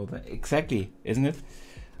support all the... Exactly, isn't it?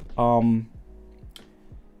 I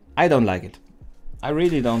don't like it. I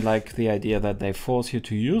really don't like the idea that they force you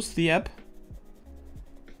to use the app.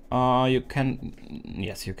 You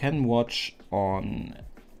can watch on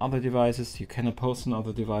other devices. You cannot post on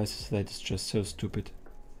other devices. That is just so stupid.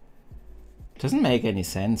 Doesn't make any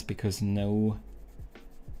sense, because no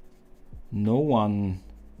one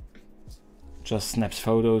just snaps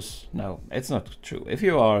photos. No, it's not true. If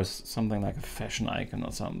you are something like a fashion icon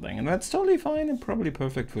or something, and that's totally fine and probably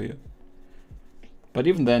perfect for you. But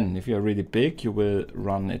even then, if you're really big, you will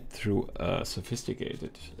run it through a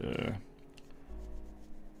sophisticated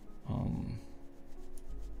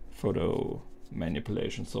photo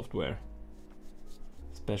manipulation software,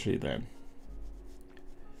 especially then.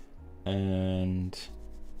 And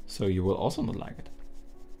so you will also not like it.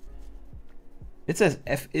 It says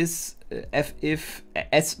it is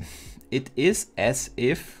as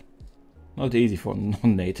if, not easy for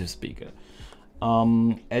non-native speaker.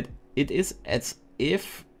 It is as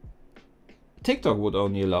if TikTok would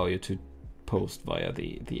only allow you to post via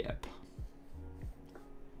the app,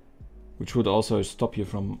 which would also stop you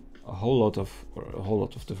from a whole lot of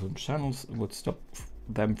different channels. It would stop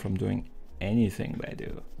them from doing anything they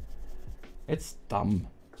do. It's dumb.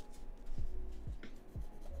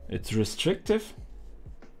 It's restrictive.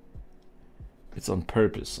 It's on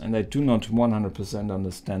purpose, and I do not 100%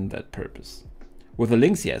 understand that purpose. With the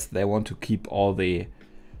links, yes, they want to keep all the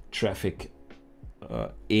traffic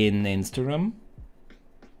in Instagram.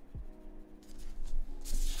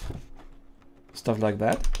 Stuff like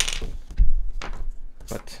that.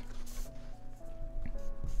 But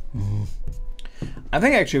I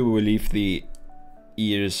think actually we will leave the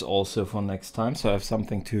ears also for next time, so I have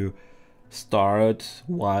something to start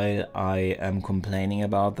while I am complaining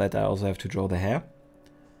about that I also have to draw the hair.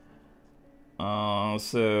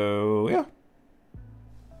 So yeah,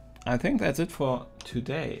 I think that's it for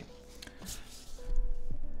today.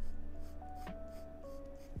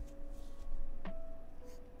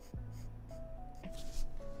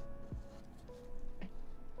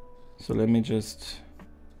 So let me just...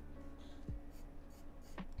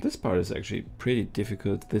 This part is actually pretty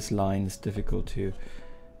difficult. This line is difficult to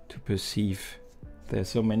perceive. There's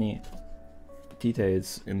so many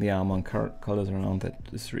details in the arm and colors around that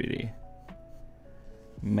is really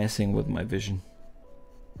messing with my vision.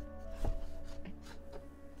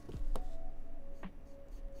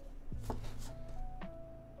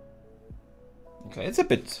 Okay, it's a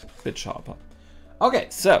bit sharper. Okay,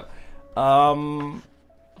 so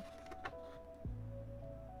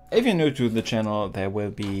if you're new to the channel, there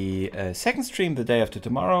will be a second stream the day after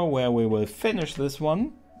tomorrow where we will finish this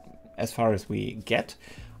one as far as we get.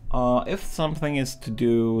 If something is to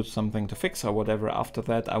do, something to fix or whatever after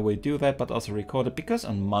that, I will do that, but also record it, because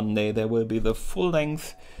on Monday there will be the full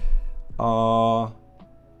length, what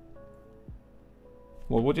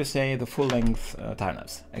would you say, the full length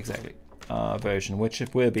time-lapse, exactly, version, which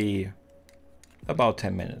it will be about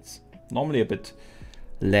 10 minutes. Normally a bit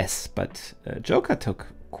less, but Joker took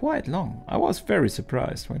quite long. I was very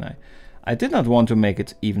surprised when I did not want to make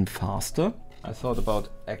it even faster. I thought about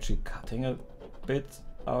actually cutting a bit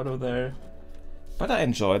out of there, but I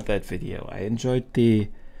enjoyed that video. I enjoyed the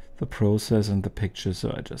process and the picture,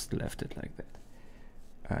 so I just left it like that.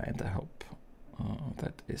 And I hope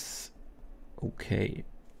that is okay.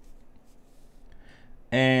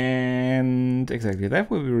 And exactly,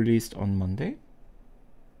 that will be released on Monday.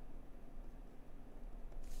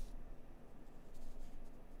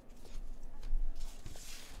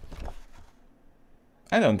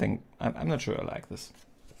 I don't think, I'm not sure I like this.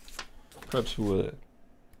 Perhaps we will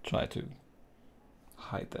try to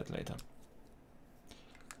hide that later.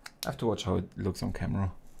 I have to watch how it looks on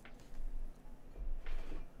camera.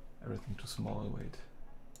 Everything too small, wait.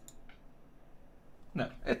 No,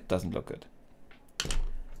 it doesn't look good.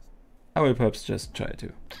 I will perhaps just try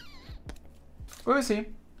to. We will see.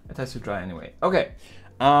 It has to dry anyway. Okay.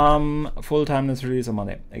 Full timeless release on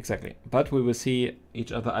Monday, exactly. But we will see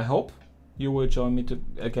each other, I hope. You will join me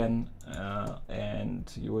again,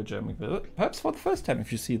 and you will join me perhaps for the first time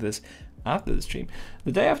if you see this after the stream.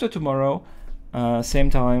 The day after tomorrow, same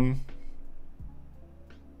time.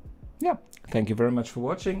 Yeah, thank you very much for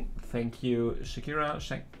watching. Thank you, Shakira.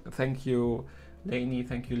 Thank you, Lainey.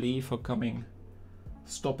 Thank you, Lee, for coming,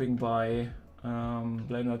 stopping by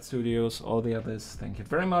Blame Art Studios, all the others. Thank you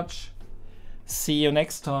very much. See you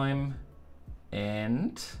next time,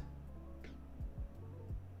 and...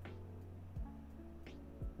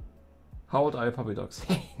 How old are your puppy dogs?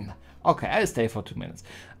 Okay, I'll stay for 2 minutes.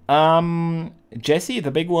 Jesse, the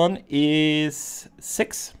big one, is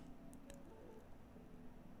 6.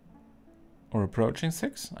 Or approaching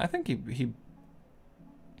 6. I think he...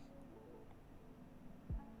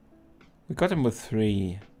 We got him with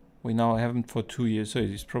 3. We now have him for 2 years, so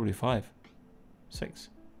he's probably 5. 6.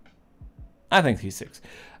 I think he's 6.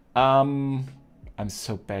 I'm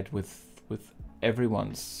so bad with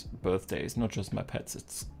everyone's birthdays, not just my pets.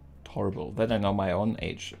 It's horrible. Then I know my own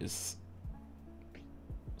age is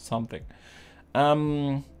something.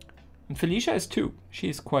 And Felicia is 2.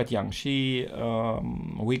 She's quite young. She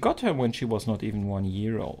we got her when she was not even 1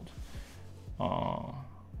 year old.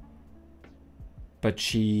 but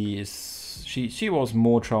she was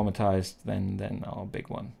more traumatized than our big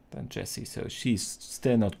one, than Jessie. So she's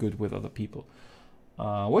still not good with other people,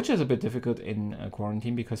 which is a bit difficult in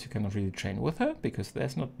quarantine because you cannot really train with her because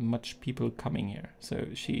there's not much people coming here. So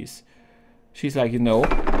she's like, you know,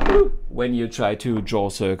 when you try to draw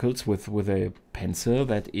circles with a pencil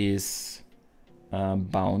that is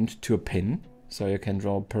bound to a pin, so you can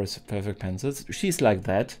draw perfect pencils. She's like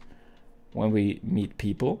that when we meet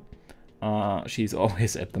people. She's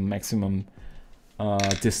always at the maximum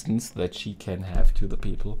distance that she can have to the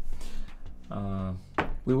people.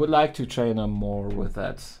 We would like to train her more with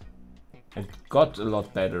that. It got a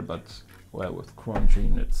lot better, but well, with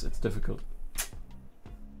quarantine it's difficult.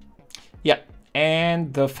 Yeah,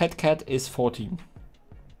 and the fat cat is 14.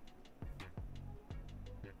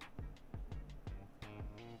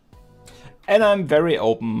 And I'm very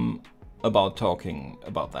open about talking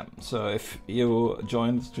about them. So if you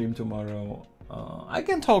join the stream tomorrow, I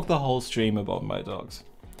can talk the whole stream about my dogs.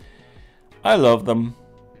 I love them.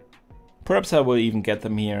 Perhaps I will even get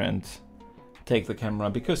them here and take the camera,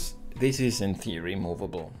 because this is in theory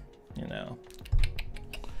movable, you know.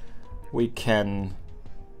 We can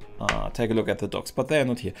take a look at the dogs, but they are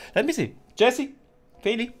not here. Let me see. Jessie,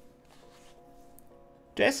 Feli,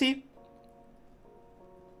 Jessie.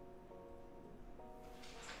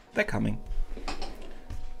 They're coming.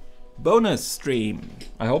 Bonus stream.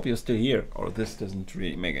 I hope you're still here, or this doesn't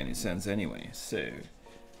really make any sense anyway. So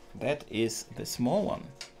that is the small one.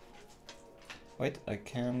 Wait, I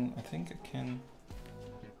think I can.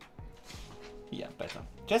 Yeah, better.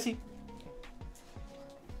 Jessie.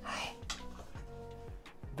 Hi.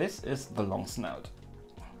 This is the long snout.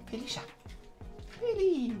 Felicia.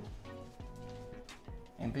 Feli.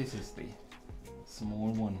 And this is the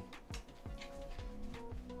small one.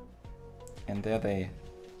 And there they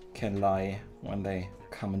can lie when they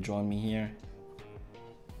come and join me here.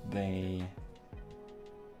 They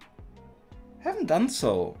haven't done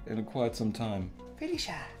so in quite some time.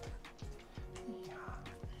 Felicia.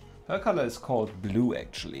 Her color is called blue,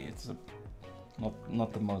 actually. It's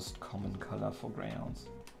not the most common color for greyhounds.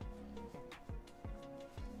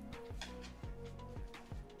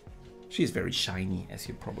 She's very shiny, as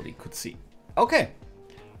you probably could see. Okay,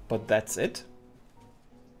 but that's it.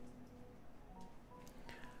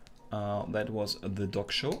 That was the dog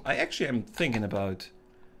show. I actually am thinking about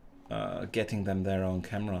getting them their own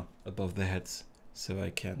camera above their heads, so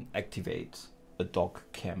I can activate a dog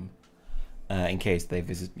cam in case they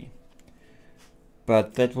visit me.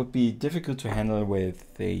 But that would be difficult to handle with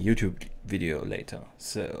a YouTube video later,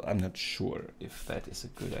 so I'm not sure if that is a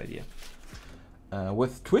good idea.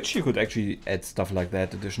 With Twitch you could actually add stuff like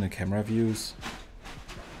that, additional camera views,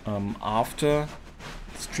 after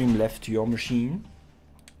the stream left your machine.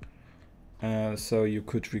 So you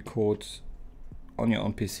could record on your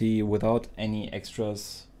own PC without any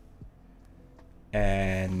extras,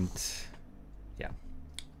 and yeah,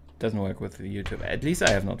 doesn't work with YouTube. At least I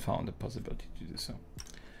have not found a possibility to do so.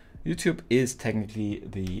 YouTube is technically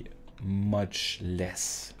the much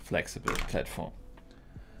less flexible platform.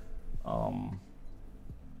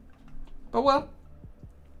 But well,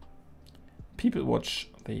 people watch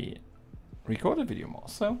the recorded video more,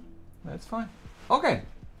 so that's fine. Okay.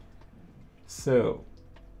 So,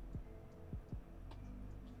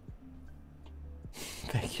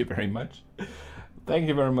 thank you very much. Thank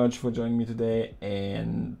you very much for joining me today,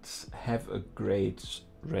 and have a great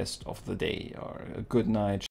rest of the day, or a good night.